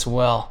would as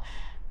well.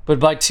 But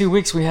by 2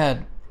 weeks, we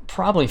had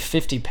probably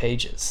 50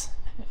 pages,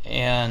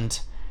 and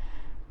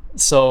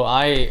so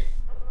I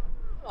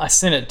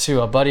sent it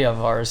to a buddy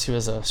of ours who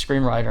is a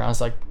screenwriter. I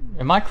was like,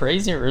 "Am I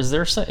crazy, or is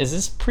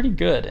this pretty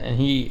good?" And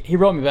he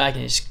wrote me back,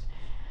 and he's,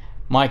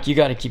 "Mike, you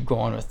got to keep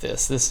going with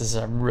this. This is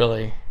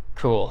really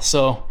cool."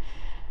 So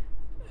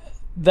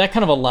that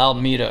kind of allowed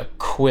me to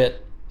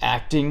quit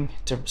acting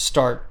to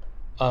start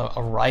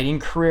a writing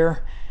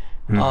career.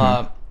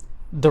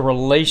 The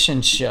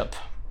relationship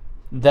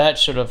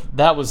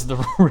that was the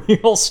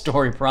real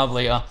story.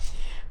 Probably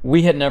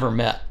we had never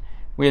met.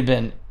 We had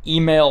been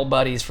email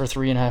buddies for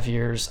 3.5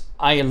 years.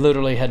 I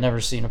literally had never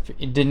seen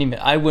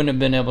I wouldn't have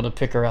been able to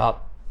pick her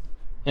out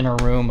in a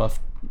room of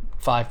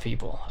 5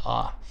 people.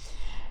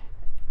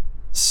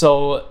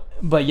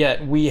 But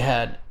yet we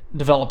had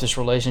developed this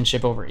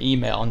relationship over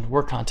email and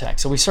work contact.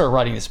 So we started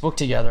writing this book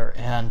together,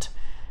 and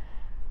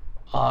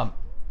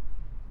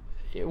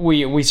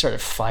we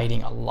started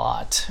fighting a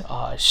lot.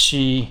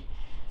 She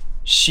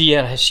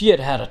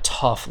had a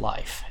tough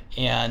life,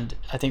 and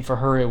I think for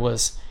her it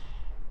was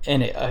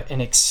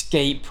an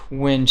escape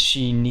when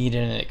she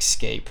needed an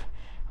escape.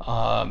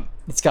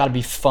 It's got to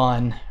be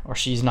fun, or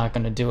she's not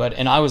going to do it.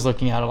 And I was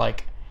looking at it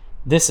like,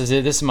 this is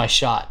it. This is my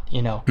shot,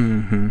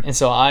 And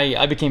so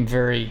I became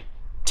very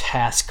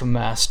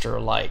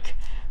taskmaster-like,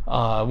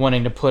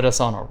 wanting to put us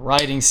on a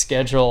writing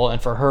schedule.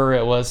 And for her,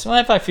 it was, well,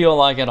 if I feel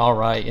like it, all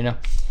right, And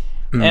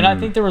I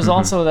think there was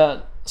also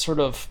that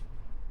sort of,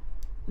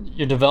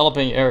 you're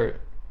developing or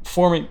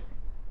forming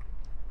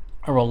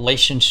a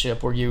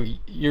relationship where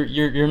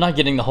you're not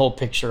getting the whole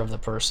picture of the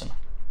person.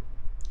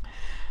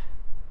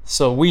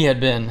 So we had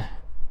been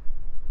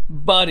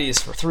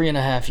buddies for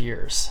 3.5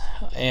 years,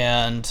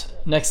 and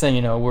next thing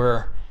you know,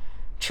 we're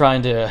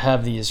trying to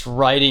have these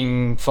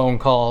writing phone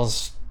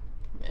calls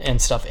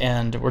and stuff,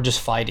 and we're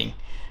just fighting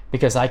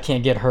because I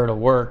can't get her to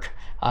work.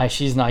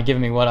 She's not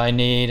giving me what I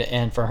need,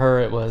 and for her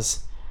it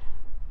was,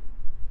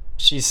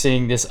 she's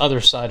seeing this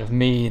other side of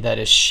me that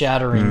is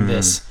shattering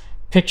this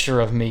picture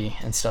of me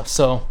and stuff.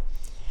 So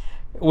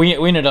we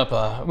ended up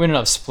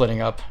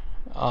splitting up.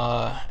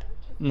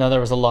 No,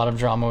 there was a lot of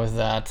drama with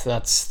that.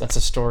 That's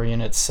a story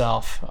in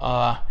itself.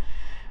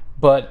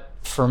 But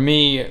for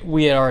me,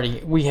 we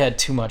had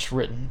too much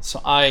written.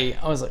 So I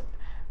was like,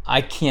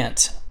 I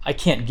can't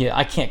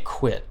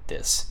quit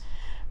this.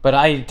 But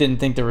I didn't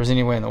think there was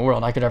any way in the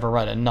world I could ever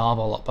write a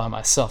novel by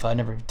myself. I'd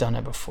never done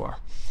it before.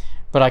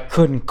 But I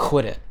couldn't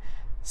quit it.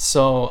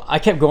 So I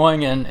kept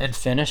going and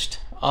finished.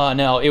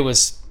 Now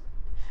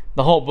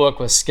the whole book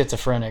was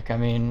schizophrenic. I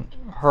mean,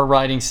 her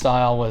writing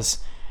style was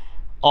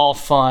all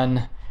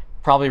fun,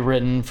 probably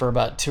written for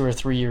about 2 or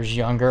 3 years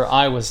younger.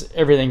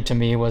 Everything to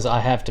me was, I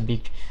have to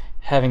be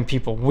having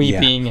people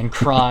weeping and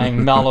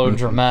crying,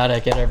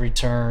 melodramatic at every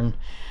turn.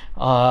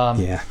 So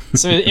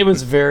it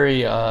was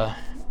very, the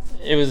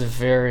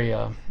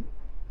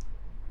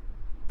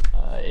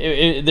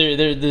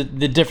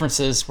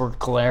differences were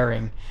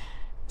glaring.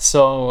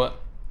 So,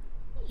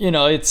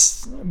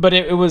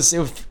 it was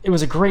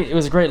a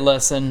great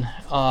lesson.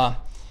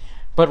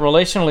 But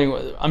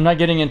relationally, I'm not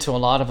getting into a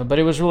lot of it, but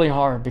it was really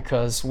hard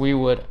because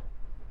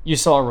you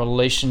saw a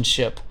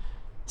relationship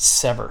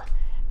sever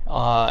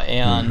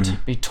and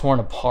be torn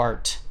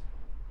apart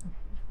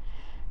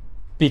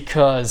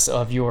because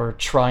of your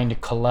trying to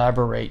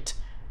collaborate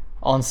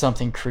on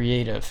something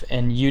creative,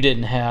 and you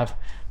didn't have,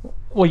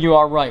 well, you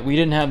are right, we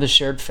didn't have the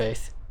shared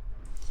faith.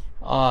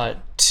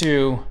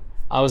 2,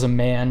 I was a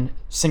man,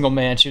 single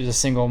man, she was a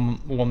single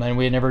woman.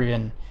 I'd never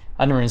even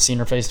seen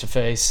her face to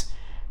face.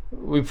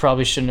 We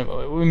probably shouldn't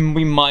have,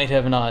 we might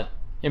have not,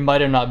 it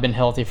might have not been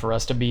healthy for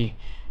us to be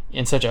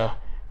in such a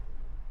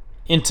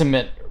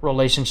intimate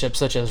relationship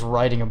such as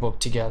writing a book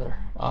together.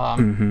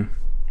 And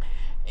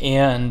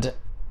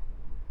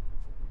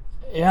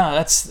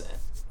that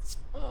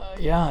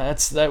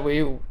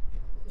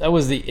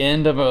was the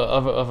end of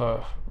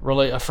a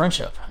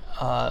friendship,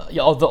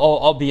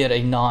 albeit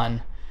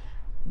a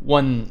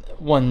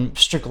one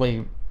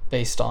strictly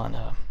based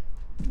on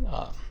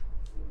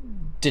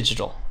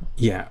digital.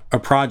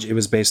 It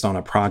was based on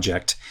a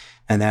project,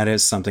 and that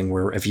is something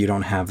where if you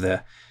don't have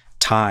the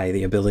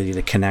ability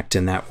to connect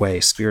in that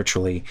way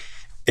spiritually,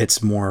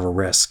 it's more of a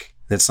risk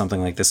that something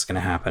like this is going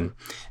to happen.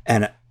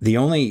 And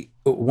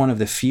one of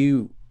the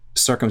few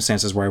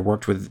circumstances where I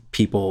worked with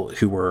people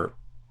who were,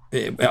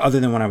 other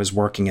than when I was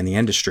working in the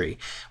industry,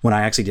 when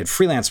I actually did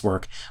freelance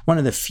work, one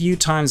of the few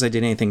times I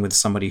did anything with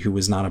somebody who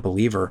was not a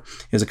believer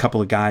is a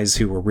couple of guys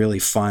who were really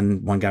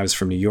fun. One guy was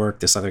from New York.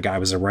 This other guy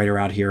was a writer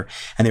out here,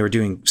 and they were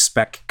doing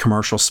spec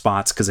commercial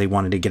spots because they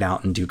wanted to get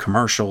out and do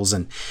commercials,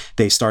 and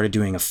they started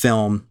doing a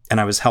film, and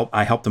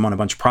I helped them on a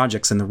bunch of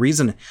projects. And the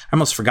reason, I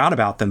almost forgot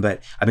about them,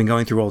 but I've been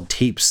going through old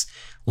tapes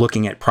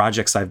looking at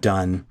projects I've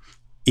done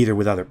either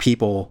with other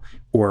people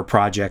or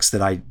projects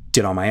that I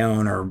did on my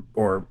own,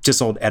 or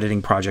just old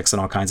editing projects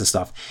and all kinds of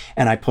stuff.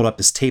 And I pulled up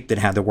this tape that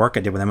had the work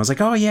I did with them. I was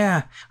like, oh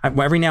yeah.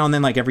 Every now and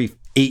then, like every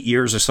 8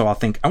 years or so, I'll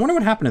think, I wonder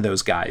what happened to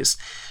those guys.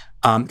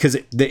 Because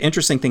the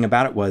interesting thing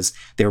about it was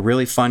they were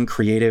really fun,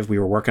 creative. We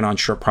were working on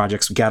short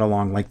projects. We got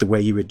along like the way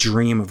you would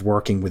dream of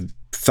working with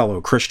fellow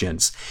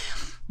Christians.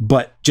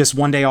 But just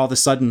one day, all of a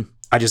sudden,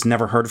 I just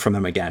never heard from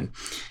them again.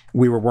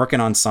 We were working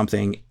on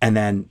something, and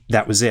then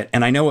that was it.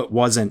 And I know it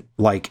wasn't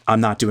like I'm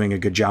not doing a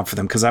good job for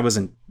them, because I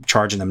wasn't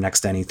charging them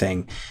next to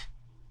anything.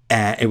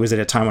 And it was at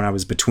a time when I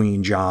was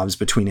between jobs,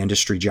 between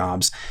industry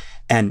jobs,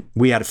 and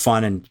we had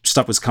fun and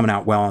stuff was coming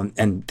out well,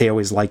 and they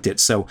always liked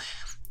it. So,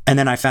 and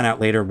then I found out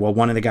later, well,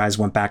 one of the guys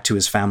went back to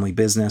his family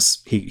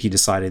business. He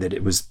decided that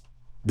it was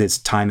this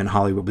time in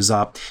Hollywood was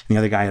up, and the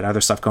other guy had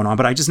other stuff going on,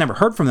 but I just never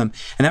heard from them.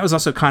 And that was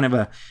also kind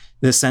of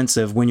the sense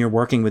of when you're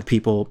working with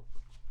people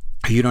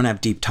who you don't have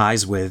deep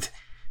ties with,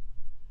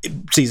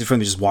 it's easy for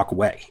them to just walk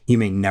away. You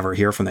may never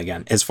hear from them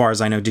again. As far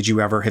as I know,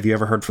 have you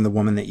ever heard from the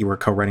woman that you were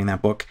co-writing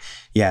that book?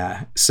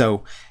 Yeah.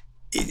 So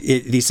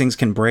these things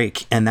can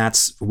break, and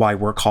that's why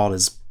we're called,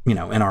 as in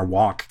our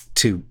walk,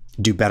 to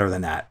do better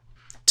than that,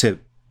 to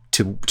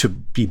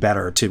be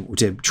better,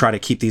 to try to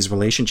keep these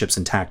relationships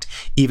intact,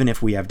 even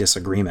if we have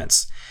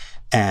disagreements.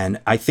 And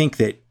I think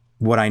that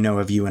what I know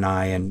of you and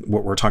I, and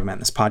what we're talking about in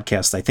this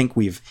podcast, I think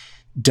we've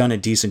done a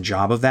decent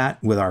job of that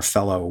with our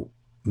fellow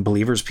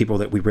believers, people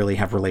that we really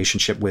have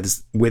relationship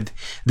with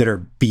that are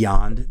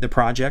beyond the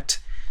project,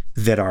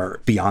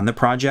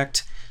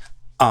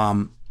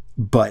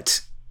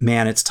 But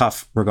man, it's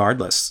tough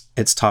regardless.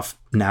 It's tough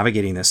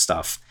navigating this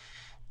stuff.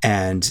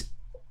 And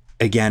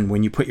again,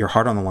 when you put your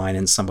heart on the line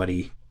and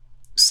somebody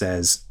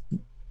says,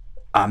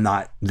 I'm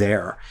not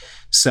there.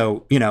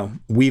 So,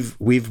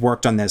 we've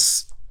worked on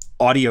this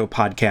audio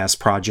podcast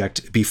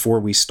project before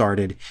we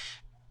started.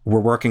 We're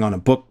working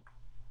on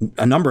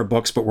a number of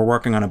books, but we're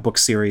working on a book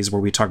series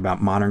where we talk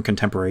about modern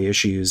contemporary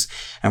issues,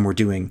 and we're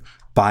doing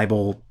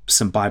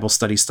some Bible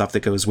study stuff that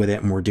goes with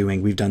it.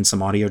 And we've done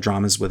some audio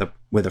dramas with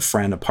a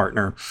friend, a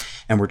partner,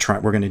 and we're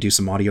going to do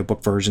some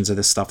audiobook versions of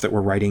this stuff that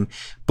we're writing.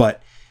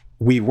 But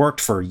we worked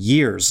for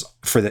years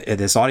for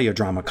this audio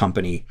drama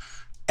company,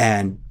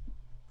 and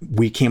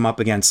we came up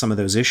against some of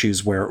those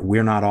issues where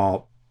we're not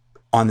all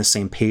on the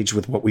same page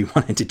with what we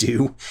wanted to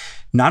do,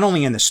 not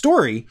only in the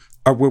story,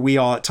 or were we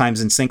all at times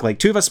in sync, like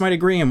two of us might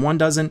agree and one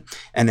doesn't,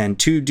 and then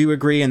two do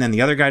agree and then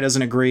the other guy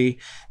doesn't agree.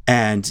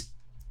 And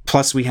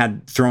plus we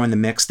had throw in the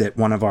mix that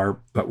one of our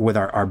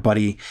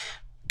buddy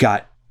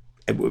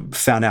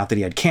found out that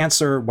he had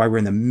cancer while we're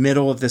in the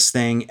middle of this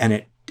thing.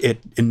 And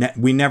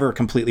we never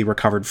completely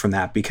recovered from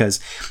that, because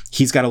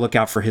he's got to look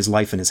out for his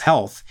life and his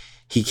health.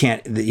 He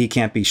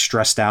can't be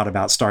stressed out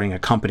about starting a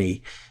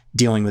company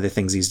dealing with the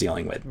things he's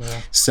dealing with.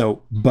 Yeah.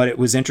 So, but it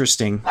was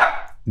interesting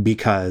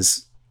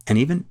because, and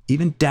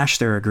even Dash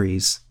there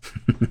agrees.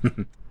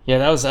 Yeah,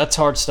 that's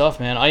hard stuff,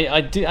 man.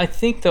 I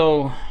think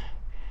though,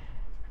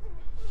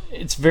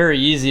 it's very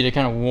easy to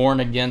kind of warn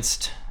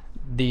against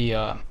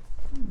the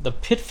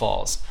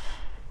pitfalls.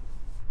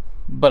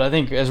 But I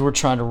think as we're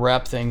trying to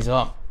wrap things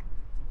up,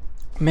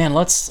 man,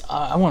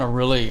 I want to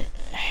really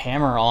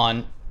hammer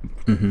on,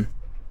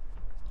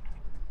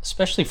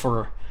 especially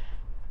for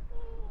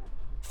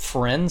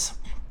friends,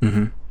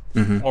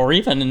 or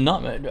even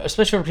not,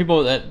 especially for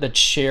people that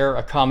share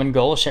a common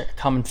goal, share a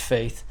common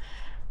faith.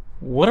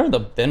 What are the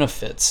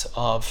benefits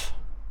of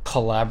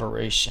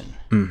collaboration?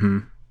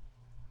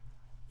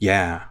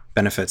 Yeah,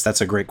 benefits. That's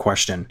a great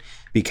question,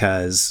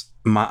 because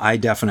I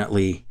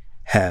definitely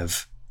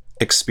have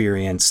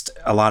experienced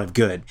a lot of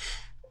good.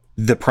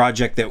 The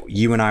project that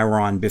you and I were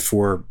on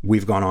before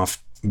we've gone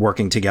off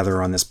working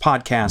together on this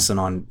podcast and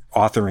on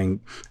authoring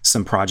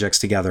some projects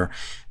together,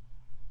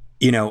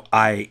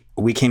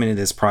 we came into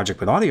this project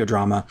with audio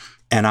drama,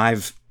 and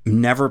I've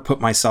never put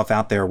myself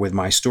out there with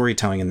my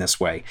storytelling in this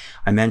way.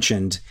 I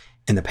mentioned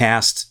in the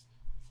past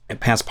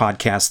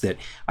podcasts that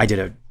I did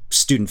a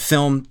student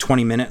film,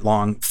 20-minute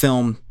long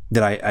film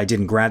that I did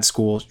in grad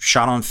school,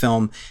 shot on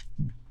film,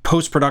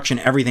 post-production,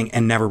 everything,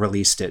 and never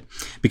released it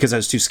because I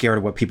was too scared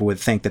of what people would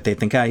think, that they'd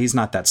think, he's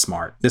not that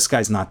smart. This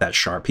guy's not that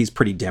sharp. He's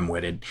pretty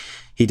dim-witted.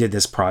 He did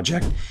this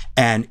project.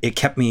 And it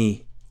kept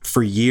me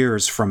for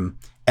years from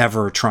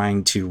ever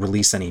trying to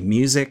release any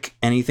music,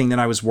 anything that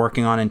I was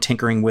working on and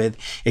tinkering with.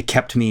 It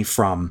kept me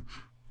from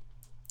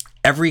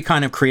every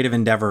kind of creative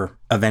endeavor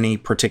of any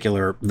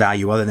particular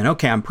value, other than,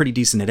 okay, I'm pretty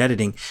decent at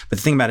editing. But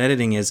the thing about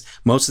editing is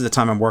most of the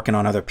time I'm working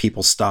on other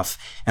people's stuff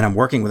and I'm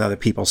working with other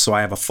people. So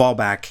I have a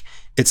fallback.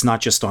 It's not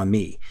just on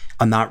me.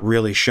 I'm not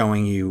really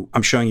showing you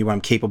what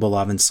I'm capable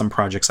of in some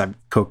projects I've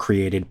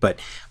co-created, but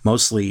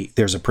mostly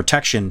there's a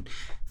protection.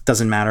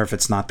 Doesn't matter if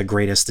it's not the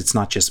greatest, it's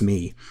not just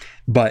me.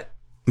 But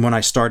when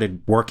I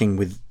started working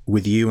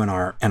with you and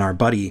our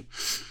buddy,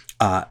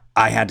 I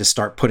had to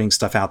start putting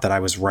stuff out that I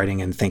was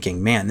writing and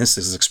thinking, man, this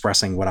is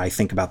expressing what I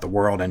think about the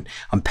world and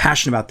I'm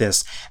passionate about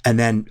this. And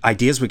then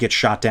ideas would get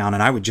shot down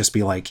and I would just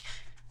be like,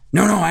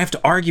 no, I have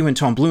to argue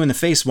until I'm blue in the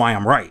face why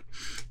I'm right.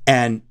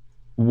 And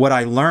what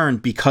I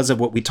learned because of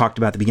what we talked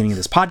about at the beginning of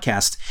this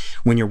podcast,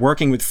 when you're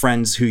working with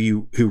friends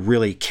who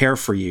really care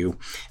for you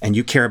and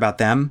you care about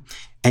them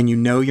and you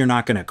know you're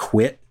not going to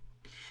quit,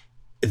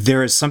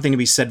 there is something to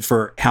be said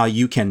for how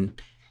you can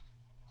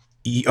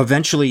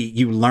eventually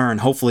you learn,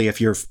 hopefully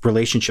if your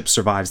relationship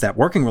survives that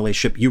working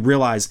relationship, you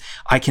realize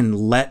I can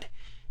let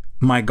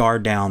my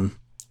guard down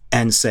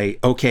and say,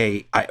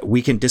 okay,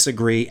 we can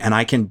disagree and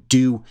I can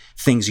do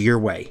things your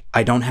way.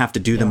 I don't have to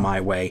do them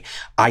my way.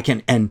 I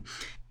can, and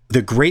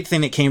the great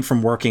thing that came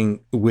from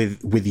working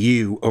with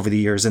you over the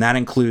years, and that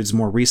includes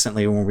more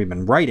recently when we've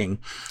been writing,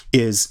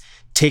 is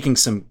taking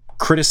some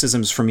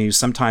criticisms from you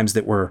sometimes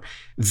that were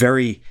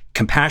very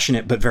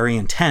compassionate but very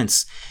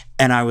intense.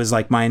 And I was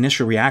like, my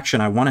initial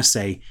reaction, I want to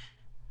say,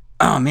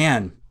 oh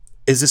man,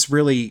 is this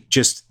really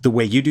just the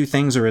way you do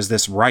things or is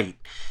this right?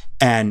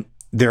 And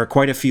there are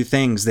quite a few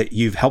things that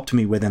you've helped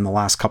me with in the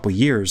last couple of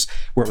years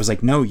where it was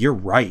like, no, you're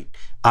right.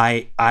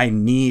 I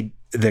need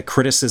the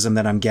criticism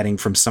that I'm getting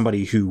from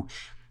somebody who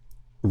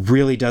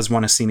really does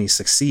want to see me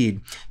succeed,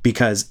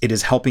 because it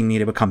is helping me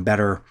to become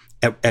better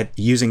at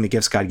using the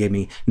gifts God gave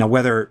me. Now,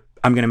 whether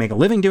I'm going to make a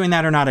living doing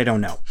that or not, I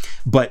don't know.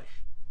 But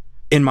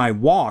in my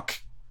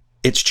walk,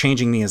 it's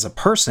changing me as a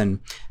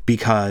person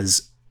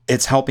because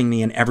it's helping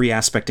me in every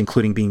aspect,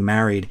 including being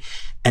married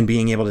and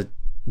being able to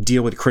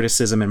deal with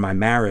criticism in my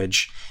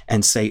marriage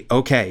and say,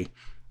 okay,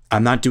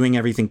 I'm not doing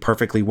everything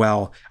perfectly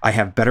well.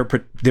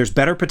 There's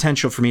better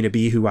potential for me to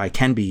be who I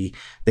can be,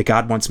 that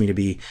God wants me to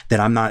be,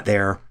 that I'm not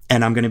there.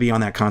 And I'm going to be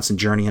on that constant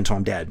journey until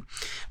I'm dead.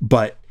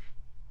 But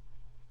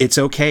it's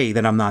okay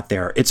that I'm not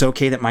there. It's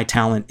okay that my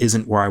talent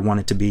isn't where I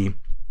want it to be.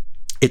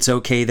 It's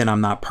okay that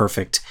I'm not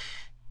perfect.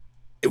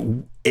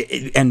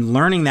 And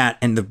learning that,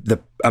 and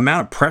the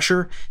amount of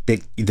pressure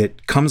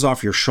that comes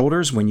off your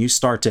shoulders when you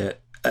start to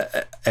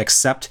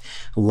accept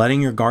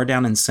letting your guard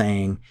down and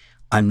saying,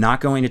 I'm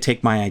not going to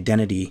take my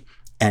identity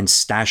and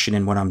stash it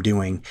in what I'm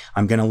doing.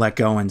 I'm going to let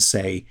go and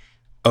say,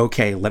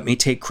 okay, let me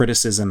take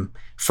criticism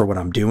for what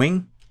I'm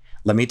doing.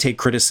 Let me take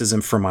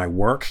criticism for my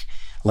work.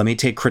 Let me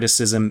take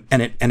criticism,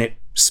 and it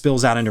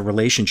spills out into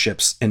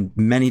relationships in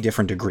many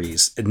different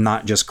degrees,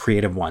 not just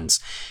creative ones.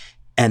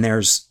 And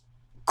there's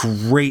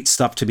great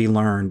stuff to be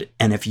learned.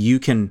 And if you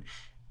can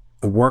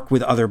work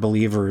with other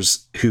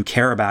believers who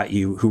care about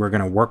you, who are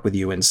going to work with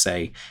you and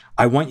say,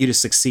 I want you to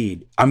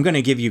succeed. I'm going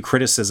to give you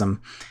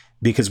criticism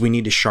because we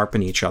need to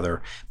sharpen each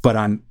other, but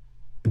I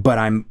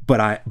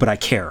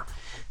care.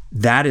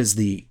 That is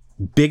the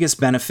biggest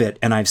benefit.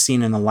 And I've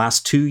seen in the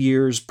last 2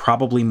 years,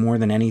 probably more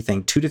than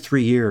anything, 2 to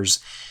 3 years,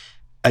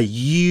 a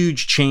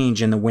huge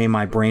change in the way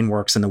my brain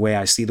works and the way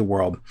I see the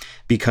world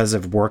because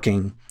of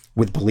working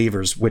with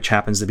believers, which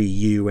happens to be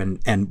you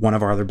and one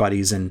of our other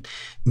buddies, and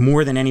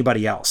more than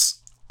anybody else.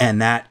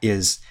 And that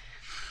is,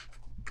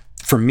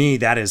 for me,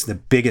 that is the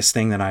biggest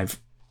thing that I've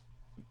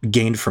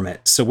gained from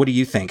it. So what do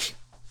you think?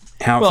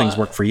 How have things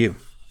work for you?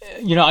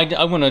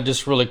 I want to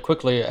just really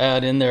quickly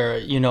add in there,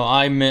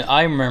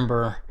 I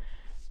remember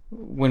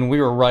when we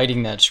were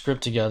writing that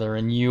script together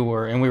and we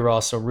were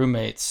also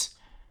roommates,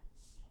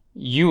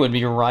 you would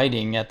be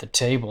writing at the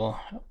table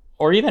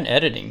or even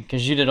editing,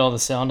 because you did all the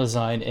sound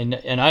design,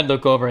 and I'd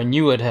look over and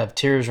you would have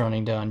tears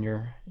running down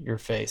your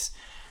face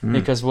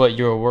because what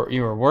you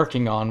were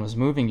working on was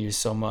moving you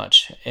so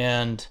much.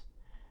 And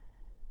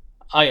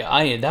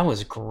I that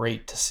was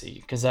great to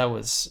see, because that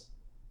was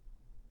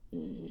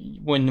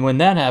when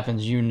that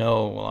happens,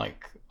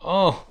 like,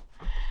 oh,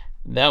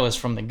 that was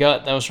from the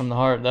gut, that was from the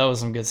heart, that was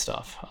some good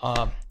stuff.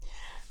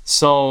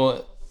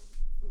 So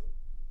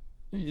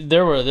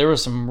there were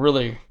some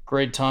really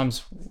great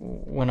times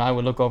when I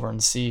would look over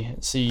and see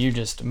you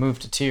just move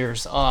to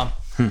tears. I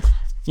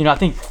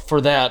think for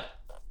that,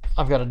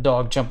 I've got a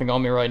dog jumping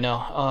on me right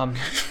now.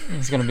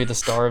 He's going to be the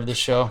star of this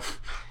show.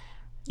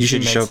 You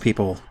should show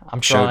people.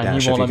 I'm trying.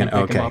 He won't let me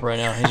pick him up right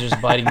now. He's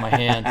just biting my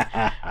hand.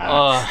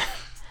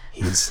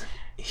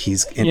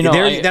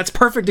 That's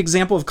perfect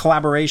example of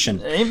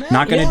collaboration. Amen,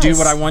 not going to do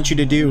what I want you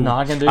to do.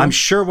 Not gonna do. I'm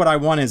sure what I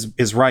want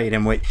is right,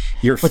 and what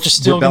you're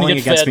still rebelling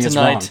get against fed me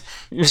tonight. is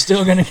wrong. We're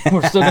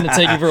still gonna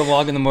take you for a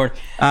walk in the morning.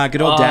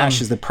 Good old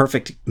Dash is the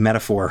perfect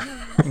metaphor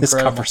for this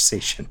Incredible.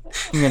 conversation.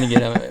 I'm gonna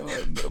get him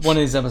one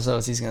of these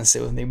episodes. He's gonna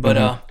sit with me,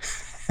 but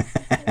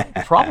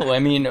probably. I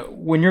mean,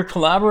 when you're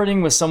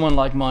collaborating with someone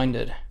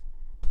like-minded,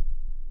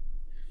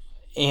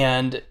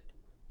 and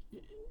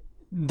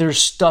there's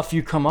stuff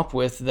you come up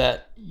with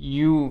that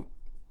you're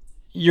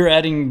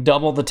adding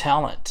double the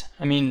talent.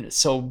 I mean,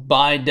 so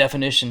by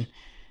definition,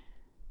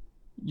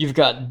 you've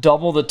got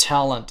double the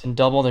talent and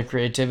double the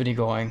creativity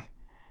going.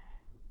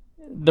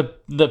 The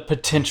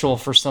potential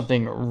for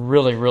something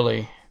really,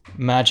 really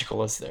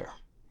magical is there.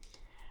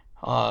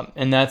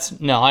 And that's,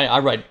 now I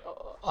write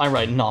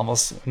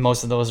novels.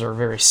 Most of those are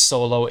very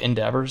solo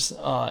efforts,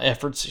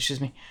 excuse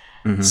me.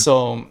 Mm-hmm.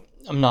 So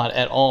I'm not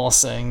at all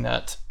saying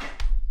that.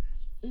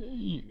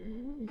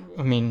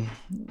 I mean,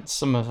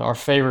 some of our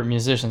favorite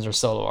musicians are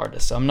solo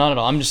artists. So I'm not at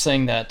all. I'm just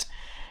saying that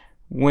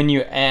when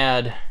you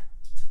add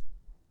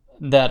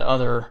that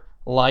other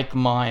like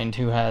mind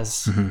who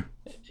has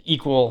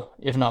equal,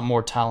 if not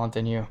more, talent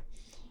than you,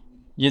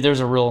 there's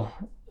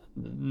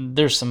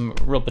some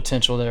real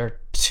potential there.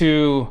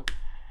 Two,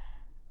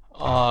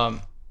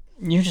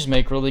 you just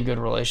make really good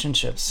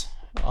relationships.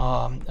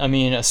 I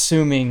mean,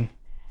 assuming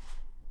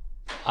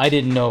I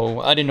didn't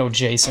know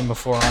Jason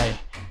before I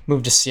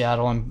moved to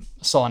Seattle and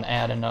saw an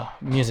ad in a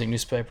music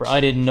newspaper.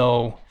 I didn't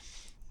know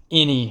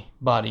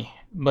anybody,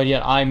 but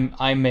yet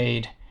I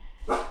made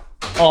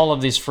all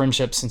of these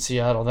friendships in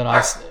Seattle that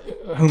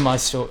with whom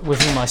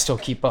I still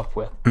keep up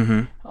with,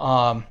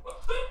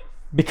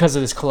 because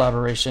of this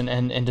collaboration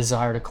and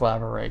desire to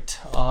collaborate.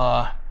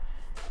 Are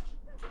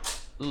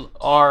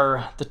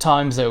the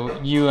times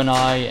that you and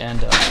I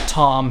and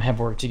Tom have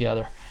worked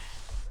together.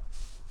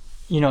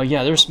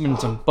 There's been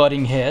some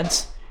butting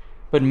heads,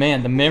 but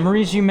man, the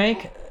memories you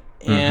make,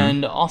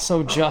 and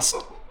also just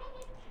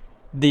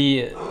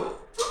the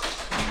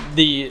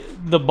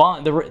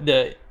bond,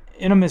 the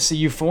intimacy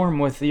you form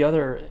with the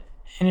other,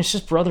 and it's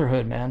just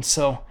brotherhood, man.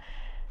 So,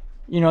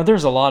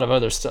 there's a lot of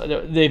other stuff.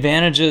 The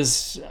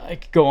advantages, I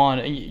could go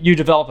on. You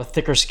develop a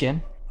thicker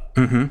skin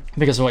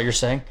because of what you're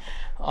saying.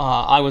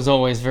 I was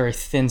always very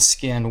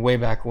thin-skinned way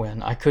back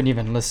when. I couldn't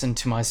even listen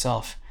to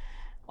myself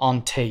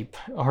on tape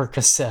or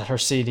cassette or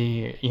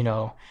CD,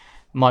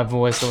 my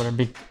voice or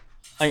whatever.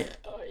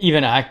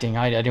 Even acting,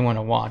 I didn't want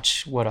to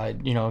watch what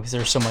because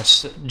there's so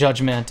much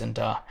judgment and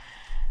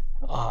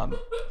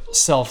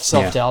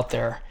self-doubt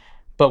there.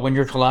 But when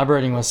you're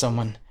collaborating with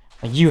someone,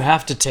 you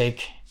have to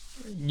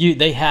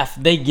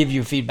they give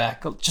you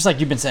feedback, just like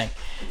you've been saying,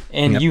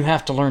 and you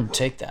have to learn to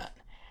take that.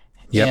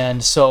 Yep.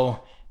 And so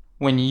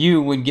when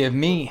you would give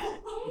me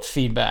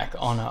feedback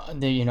on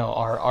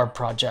our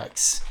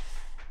projects,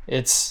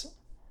 it's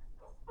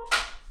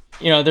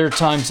there are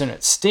times when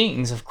it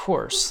stings, of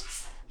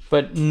course,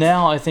 but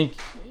now I think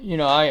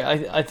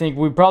I think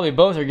we probably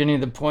both are getting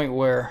to the point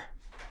where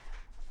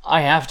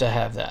I have to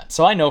have that.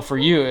 So I know for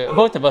you,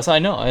 both of us, I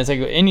know it's like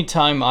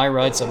anytime I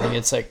write something,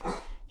 it's like,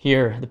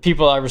 here, the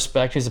people I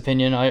respect, whose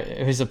opinion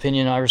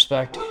I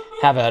respect,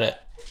 have at it.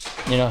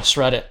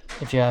 Shred it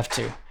if you have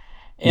to.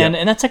 And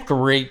that's a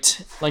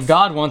great,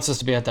 God wants us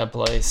to be at that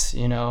place.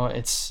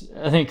 It's,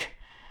 I think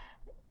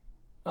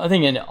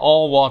in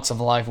all walks of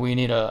life, we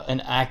need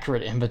an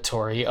accurate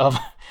inventory of,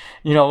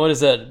 what is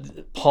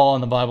that Paul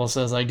in the Bible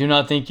says, do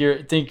not think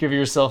of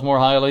yourself more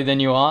highly than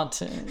you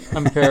ought.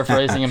 I'm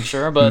paraphrasing, I'm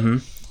sure, but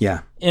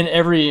in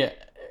every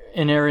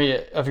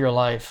area of your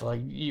life,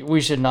 we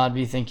should not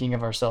be thinking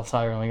of ourselves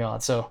higher than we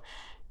ought. So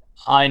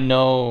I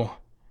know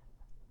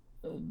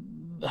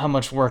how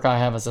much work I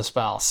have as a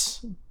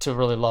spouse to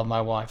really love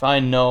my wife. I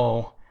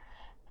know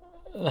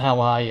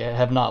how I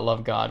have not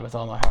loved God with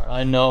all my heart.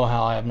 I know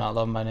how I have not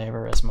loved my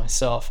neighbor as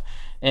myself.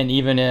 And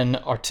even in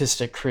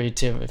artistic,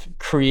 creative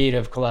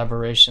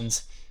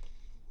collaborations,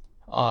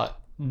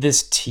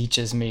 this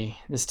teaches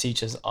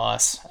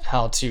us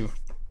how to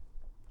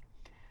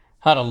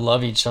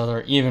love each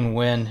other even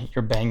when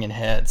you're banging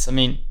heads. I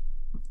mean,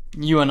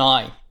 you and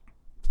I,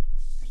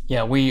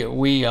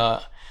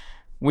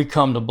 we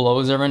come to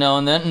blows every now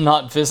and then,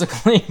 not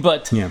physically,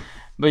 but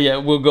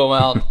we'll go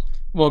out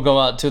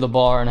to the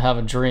bar and have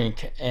a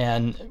drink,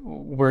 and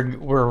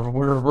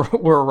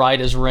we're right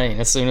as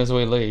rain as soon as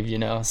we leave,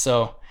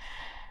 So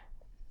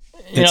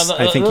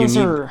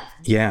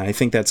I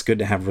think that's good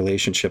to have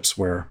relationships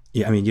where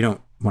you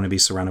don't want to be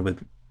surrounded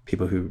with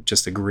people who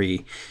just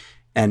agree.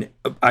 And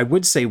I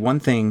would say one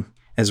thing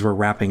as we're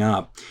wrapping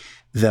up,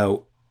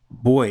 though,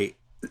 boy,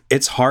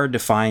 it's hard to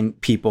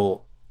find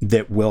people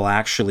that will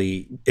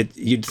actually,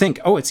 you'd think,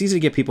 it's easy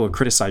to get people to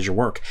criticize your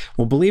work.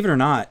 Well, believe it or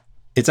not,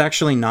 it's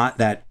actually not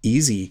that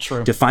easy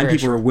to find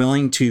people who are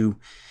willing to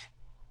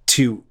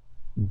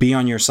be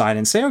on your side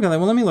and say, okay,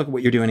 well, let me look at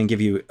what you're doing and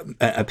give you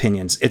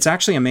opinions. It's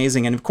actually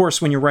amazing. And of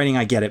course, when you're writing,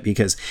 I get it,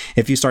 because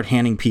if you start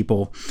handing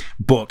people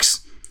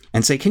books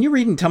and say, can you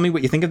read and tell me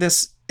what you think of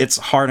this? It's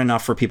hard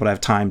enough for people to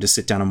have time to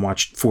sit down and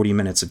watch 40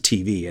 minutes of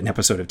TV, an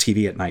episode of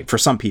TV at night, for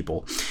some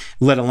people,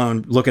 let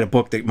alone look at a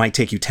book that might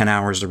take you 10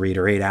 hours to read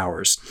or 8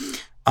 hours.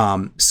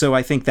 So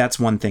I think that's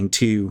one thing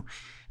too.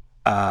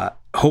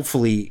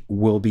 Hopefully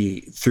we'll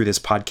be, through this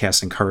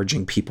podcast,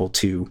 encouraging people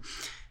to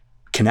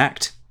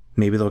connect.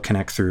 Maybe they'll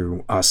connect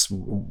through us,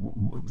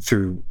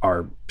 through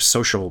our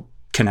social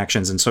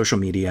connections and social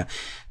media,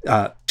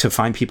 to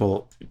find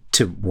people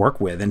to work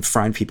with and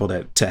find people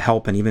to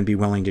help, and even be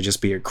willing to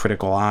just be a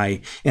critical eye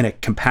in a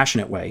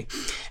compassionate way.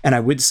 And I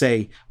would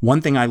say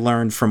one thing I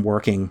learned from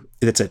working,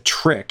 that's a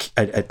trick,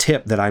 a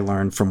tip that I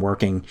learned from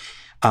working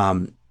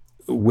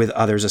with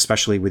others,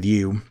 especially with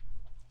you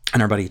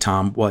and our buddy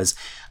Tom, was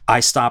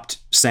I stopped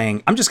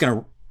saying,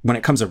 when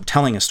it comes to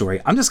telling a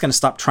story, I'm just going to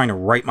stop trying to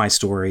write my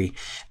story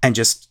and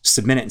just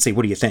submit it and say,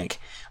 what do you think?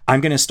 I'm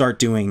going to start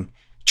doing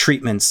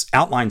treatments,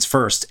 outlines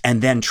first,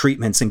 and then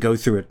treatments, and go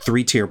through a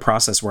 3-tier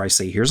process where I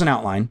say, here's an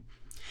outline,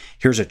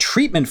 here's a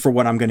treatment for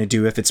what I'm going to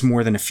do if it's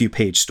more than a few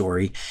page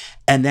story,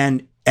 and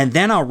then And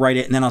then I'll write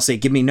it, and then I'll say,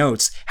 give me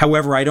notes.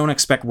 However, I don't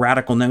expect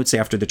radical notes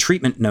after the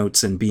treatment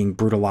notes and being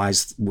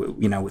brutalized,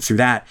 through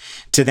that,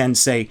 to then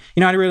say,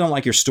 I really don't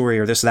like your story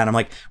or this or that. I'm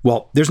like,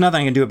 well, there's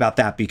nothing I can do about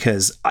that,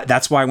 because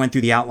that's why I went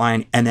through the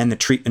outline and then the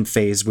treatment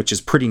phase, which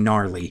is pretty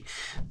gnarly.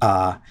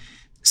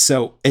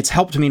 So it's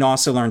helped me to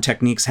also learn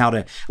techniques how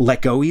to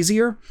let go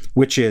easier,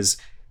 which is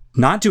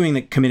not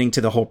committing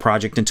to the whole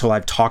project until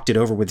I've talked it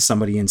over with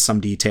somebody in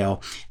some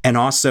detail, and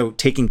also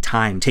taking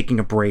time, taking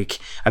a break.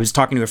 I was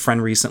talking to a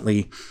friend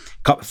recently,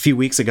 a few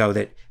weeks ago,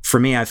 that for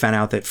me, I found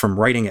out that from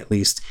writing at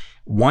least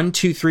 1,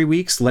 2, 3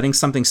 weeks, letting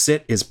something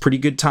sit is pretty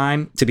good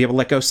time to be able to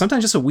let go.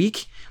 Sometimes just a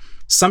week,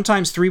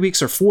 sometimes 3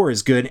 weeks or 4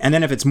 is good. And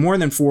then if it's more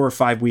than 4 or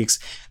 5 weeks,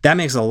 that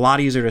makes it a lot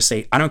easier to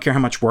say, I don't care how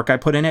much work I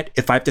put in it.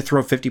 If I have to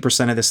throw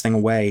 50% of this thing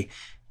away,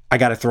 I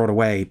got to throw it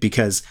away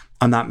because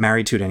I'm not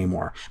married to it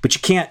anymore. But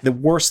you can't, the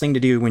worst thing to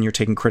do when you're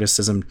taking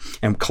criticism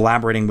and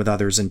collaborating with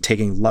others and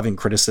taking loving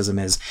criticism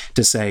is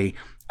to say,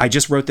 I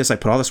just wrote this, I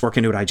put all this work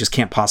into it, I just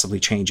can't possibly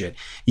change it.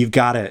 You've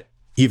got to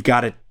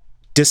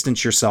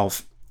distance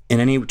yourself in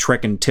any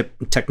trick and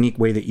technique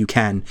way that you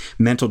can,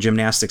 mental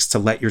gymnastics, to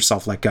let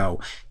yourself let go.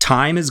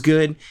 Time is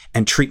good,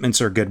 and treatments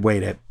are a good way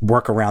to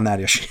work around that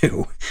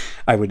issue.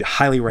 I would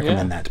highly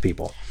recommend that to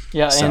people.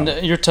 Yeah, so.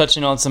 And you're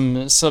touching on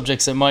some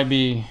subjects that might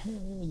be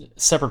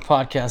separate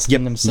podcasts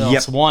in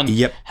themselves. One,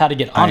 how to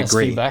get honest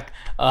feedback.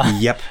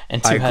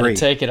 And two, how to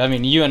take it. I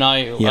mean, you and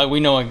I,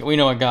 we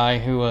know a guy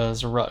who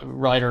was a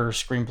writer,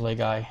 screenplay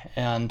guy,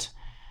 and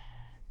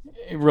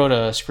he wrote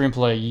a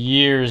screenplay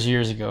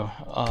years ago,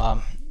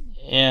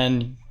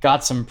 and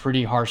got some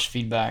pretty harsh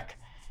feedback,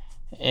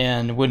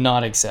 and would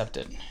not accept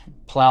it.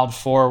 Plowed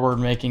forward,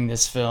 making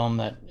this film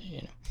that,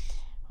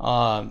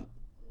 and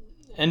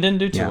didn't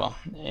do too well.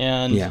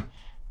 And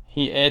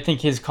I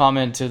think his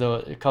comment to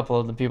a couple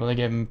of the people that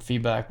gave him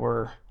feedback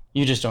were,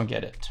 "You just don't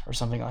get it," or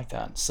something like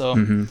that.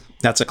 So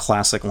that's a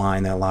classic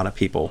line that a lot of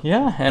people.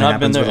 Yeah, and I've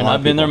been there, and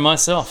I've been there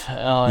myself.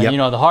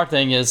 The hard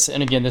thing is,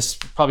 and again, this is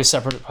probably a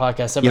separate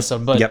podcast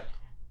episode, but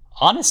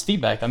honest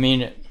feedback. I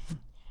mean,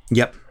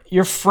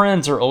 your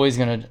friends are always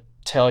going to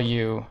tell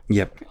you,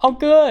 "Oh,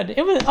 good,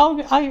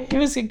 it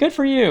was good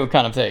for you,"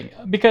 kind of thing,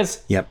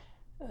 because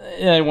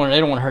they don't want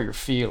to hurt your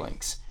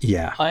feelings.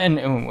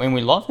 And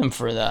we love them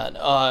for that.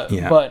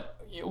 But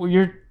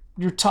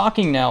you're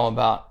talking now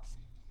about,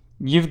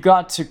 you've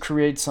got to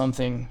create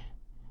something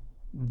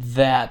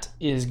that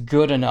is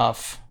good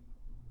enough,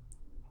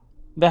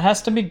 that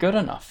has to be good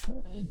enough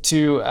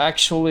to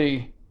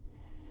actually,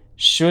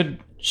 should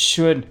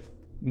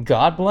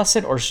God bless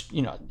it, or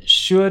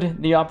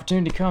should the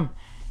opportunity come,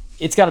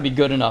 it's got to be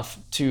good enough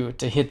to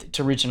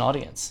reach an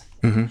audience.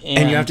 And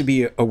you have to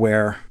be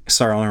aware,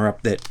 sorry, I'll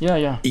interrupt,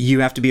 that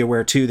you have to be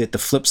aware too that the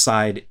flip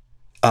side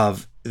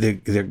of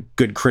the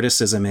good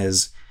criticism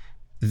is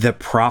the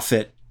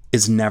prophet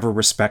is never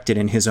respected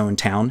in his own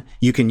town.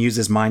 You can use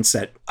this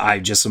mindset, I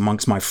just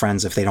amongst my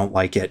friends, if they don't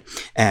like it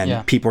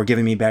and people are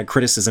giving me bad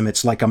criticism,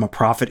 it's like I'm a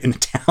prophet in a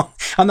town.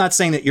 I'm not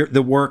saying that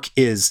the work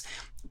is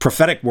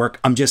prophetic work.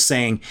 I'm just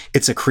saying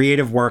it's a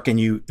creative work,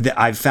 and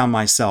I've found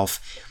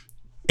myself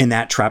in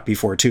that trap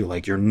before too.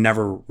 Like, you're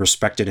never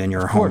respected in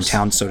your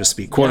hometown, so to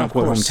speak, quote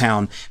unquote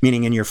hometown,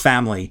 meaning in your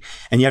family,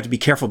 and you have to be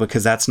careful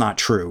because that's not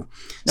true.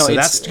 No, so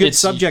that's good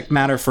subject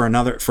matter for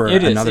another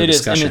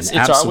discussion.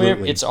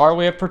 Absolutely, it's our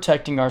way of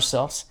protecting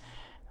ourselves.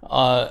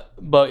 But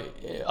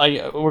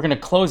we're going to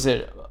close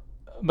it.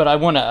 But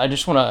one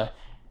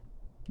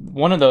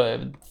of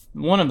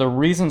the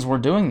reasons we're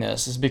doing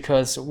this is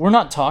because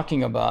we're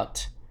talking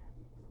about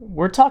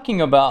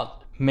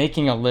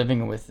making a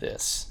living with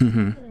this,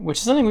 which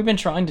is something we've been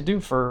trying to do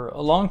for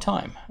a long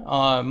time,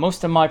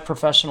 most of my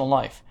professional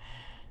life.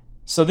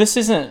 So this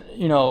isn't,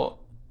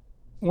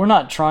 we're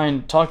not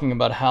talking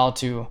about how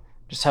to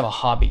just have a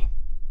hobby.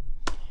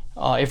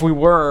 If we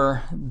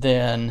were,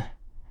 then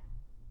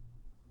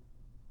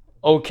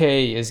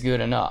okay is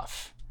good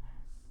enough.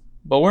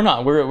 But we're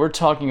not. We're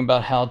talking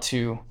about how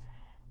to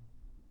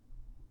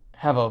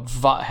have a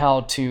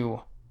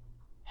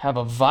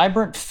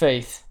vibrant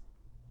faith,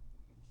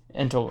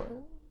 and to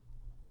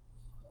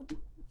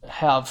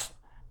have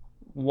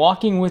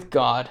walking with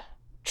God,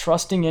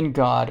 trusting in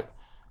God,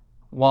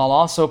 while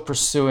also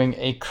pursuing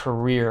a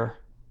career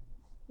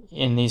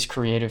in these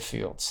creative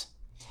fields.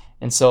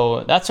 And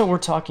so that's what we're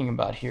talking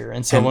about here.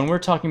 And so when we're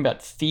talking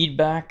about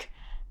feedback,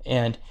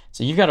 and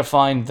so you've got to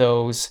find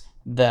those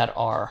that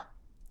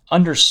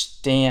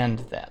understand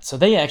that. So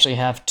they actually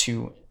have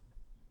to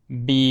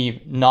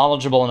be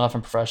knowledgeable enough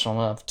and professional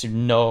enough to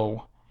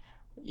know,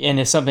 and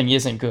if something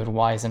isn't good,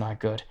 why is it not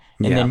good?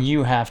 And then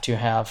you have to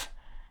have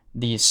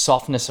the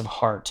softness of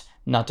heart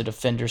not to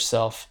defend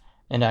yourself,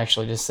 and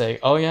actually just say,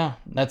 oh yeah,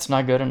 that's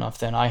not good enough,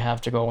 then I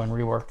have to go and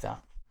rework that.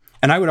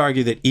 And I would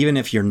argue that even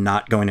if you're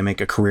not going to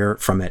make a career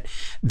from it,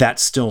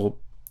 that's still,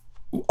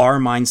 our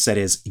mindset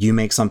is you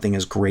make something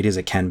as great as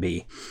it can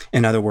be.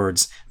 In other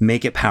words,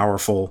 make it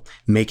powerful,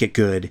 make it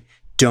good.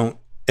 Don't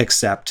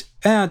accept,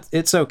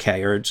 it's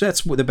okay, or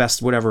that's the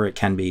best, whatever it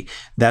can be.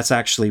 That's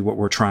actually what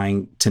we're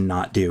trying to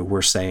not do.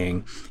 We're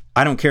saying,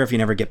 I don't care if you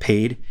never get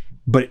paid.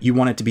 but you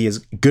want it to be as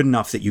good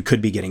enough that you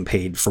could be getting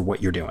paid for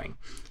what you're doing.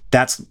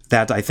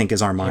 That I think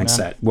is our mindset.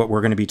 Amen. What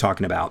we're going to be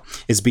talking about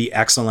is be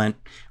excellent,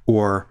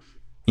 or,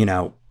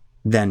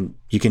 then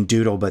you can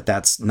doodle, but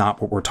that's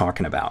not what we're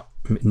talking about,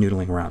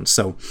 noodling around.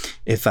 So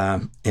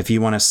if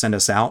you want to send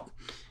us out,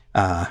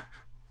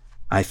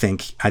 I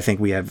think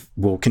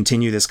we'll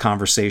continue this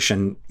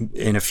conversation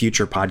in a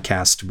future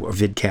podcast or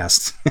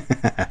vidcast.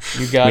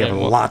 You got we it. have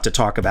a lot to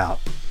talk about.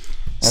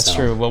 That's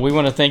true. Well, we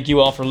want to thank you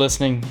all for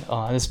listening. This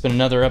has been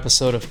another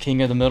episode of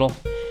King of the Middle,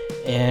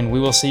 and we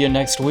will see you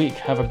next week.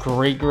 Have a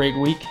great, great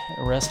week,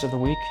 rest of the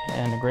week,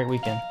 and a great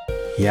weekend.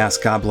 Yes,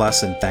 God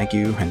bless, and thank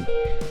you, and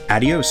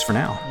adios for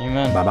now.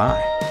 Amen.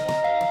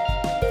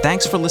 Bye-bye.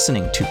 Thanks for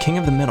listening to King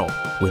of the Middle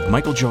with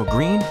Michael Joe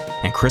Green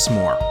and Chris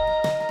Moore.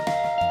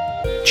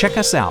 Check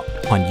us out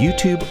on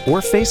YouTube or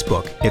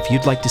Facebook if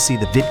you'd like to see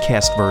the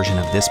vidcast version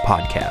of this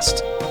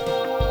podcast.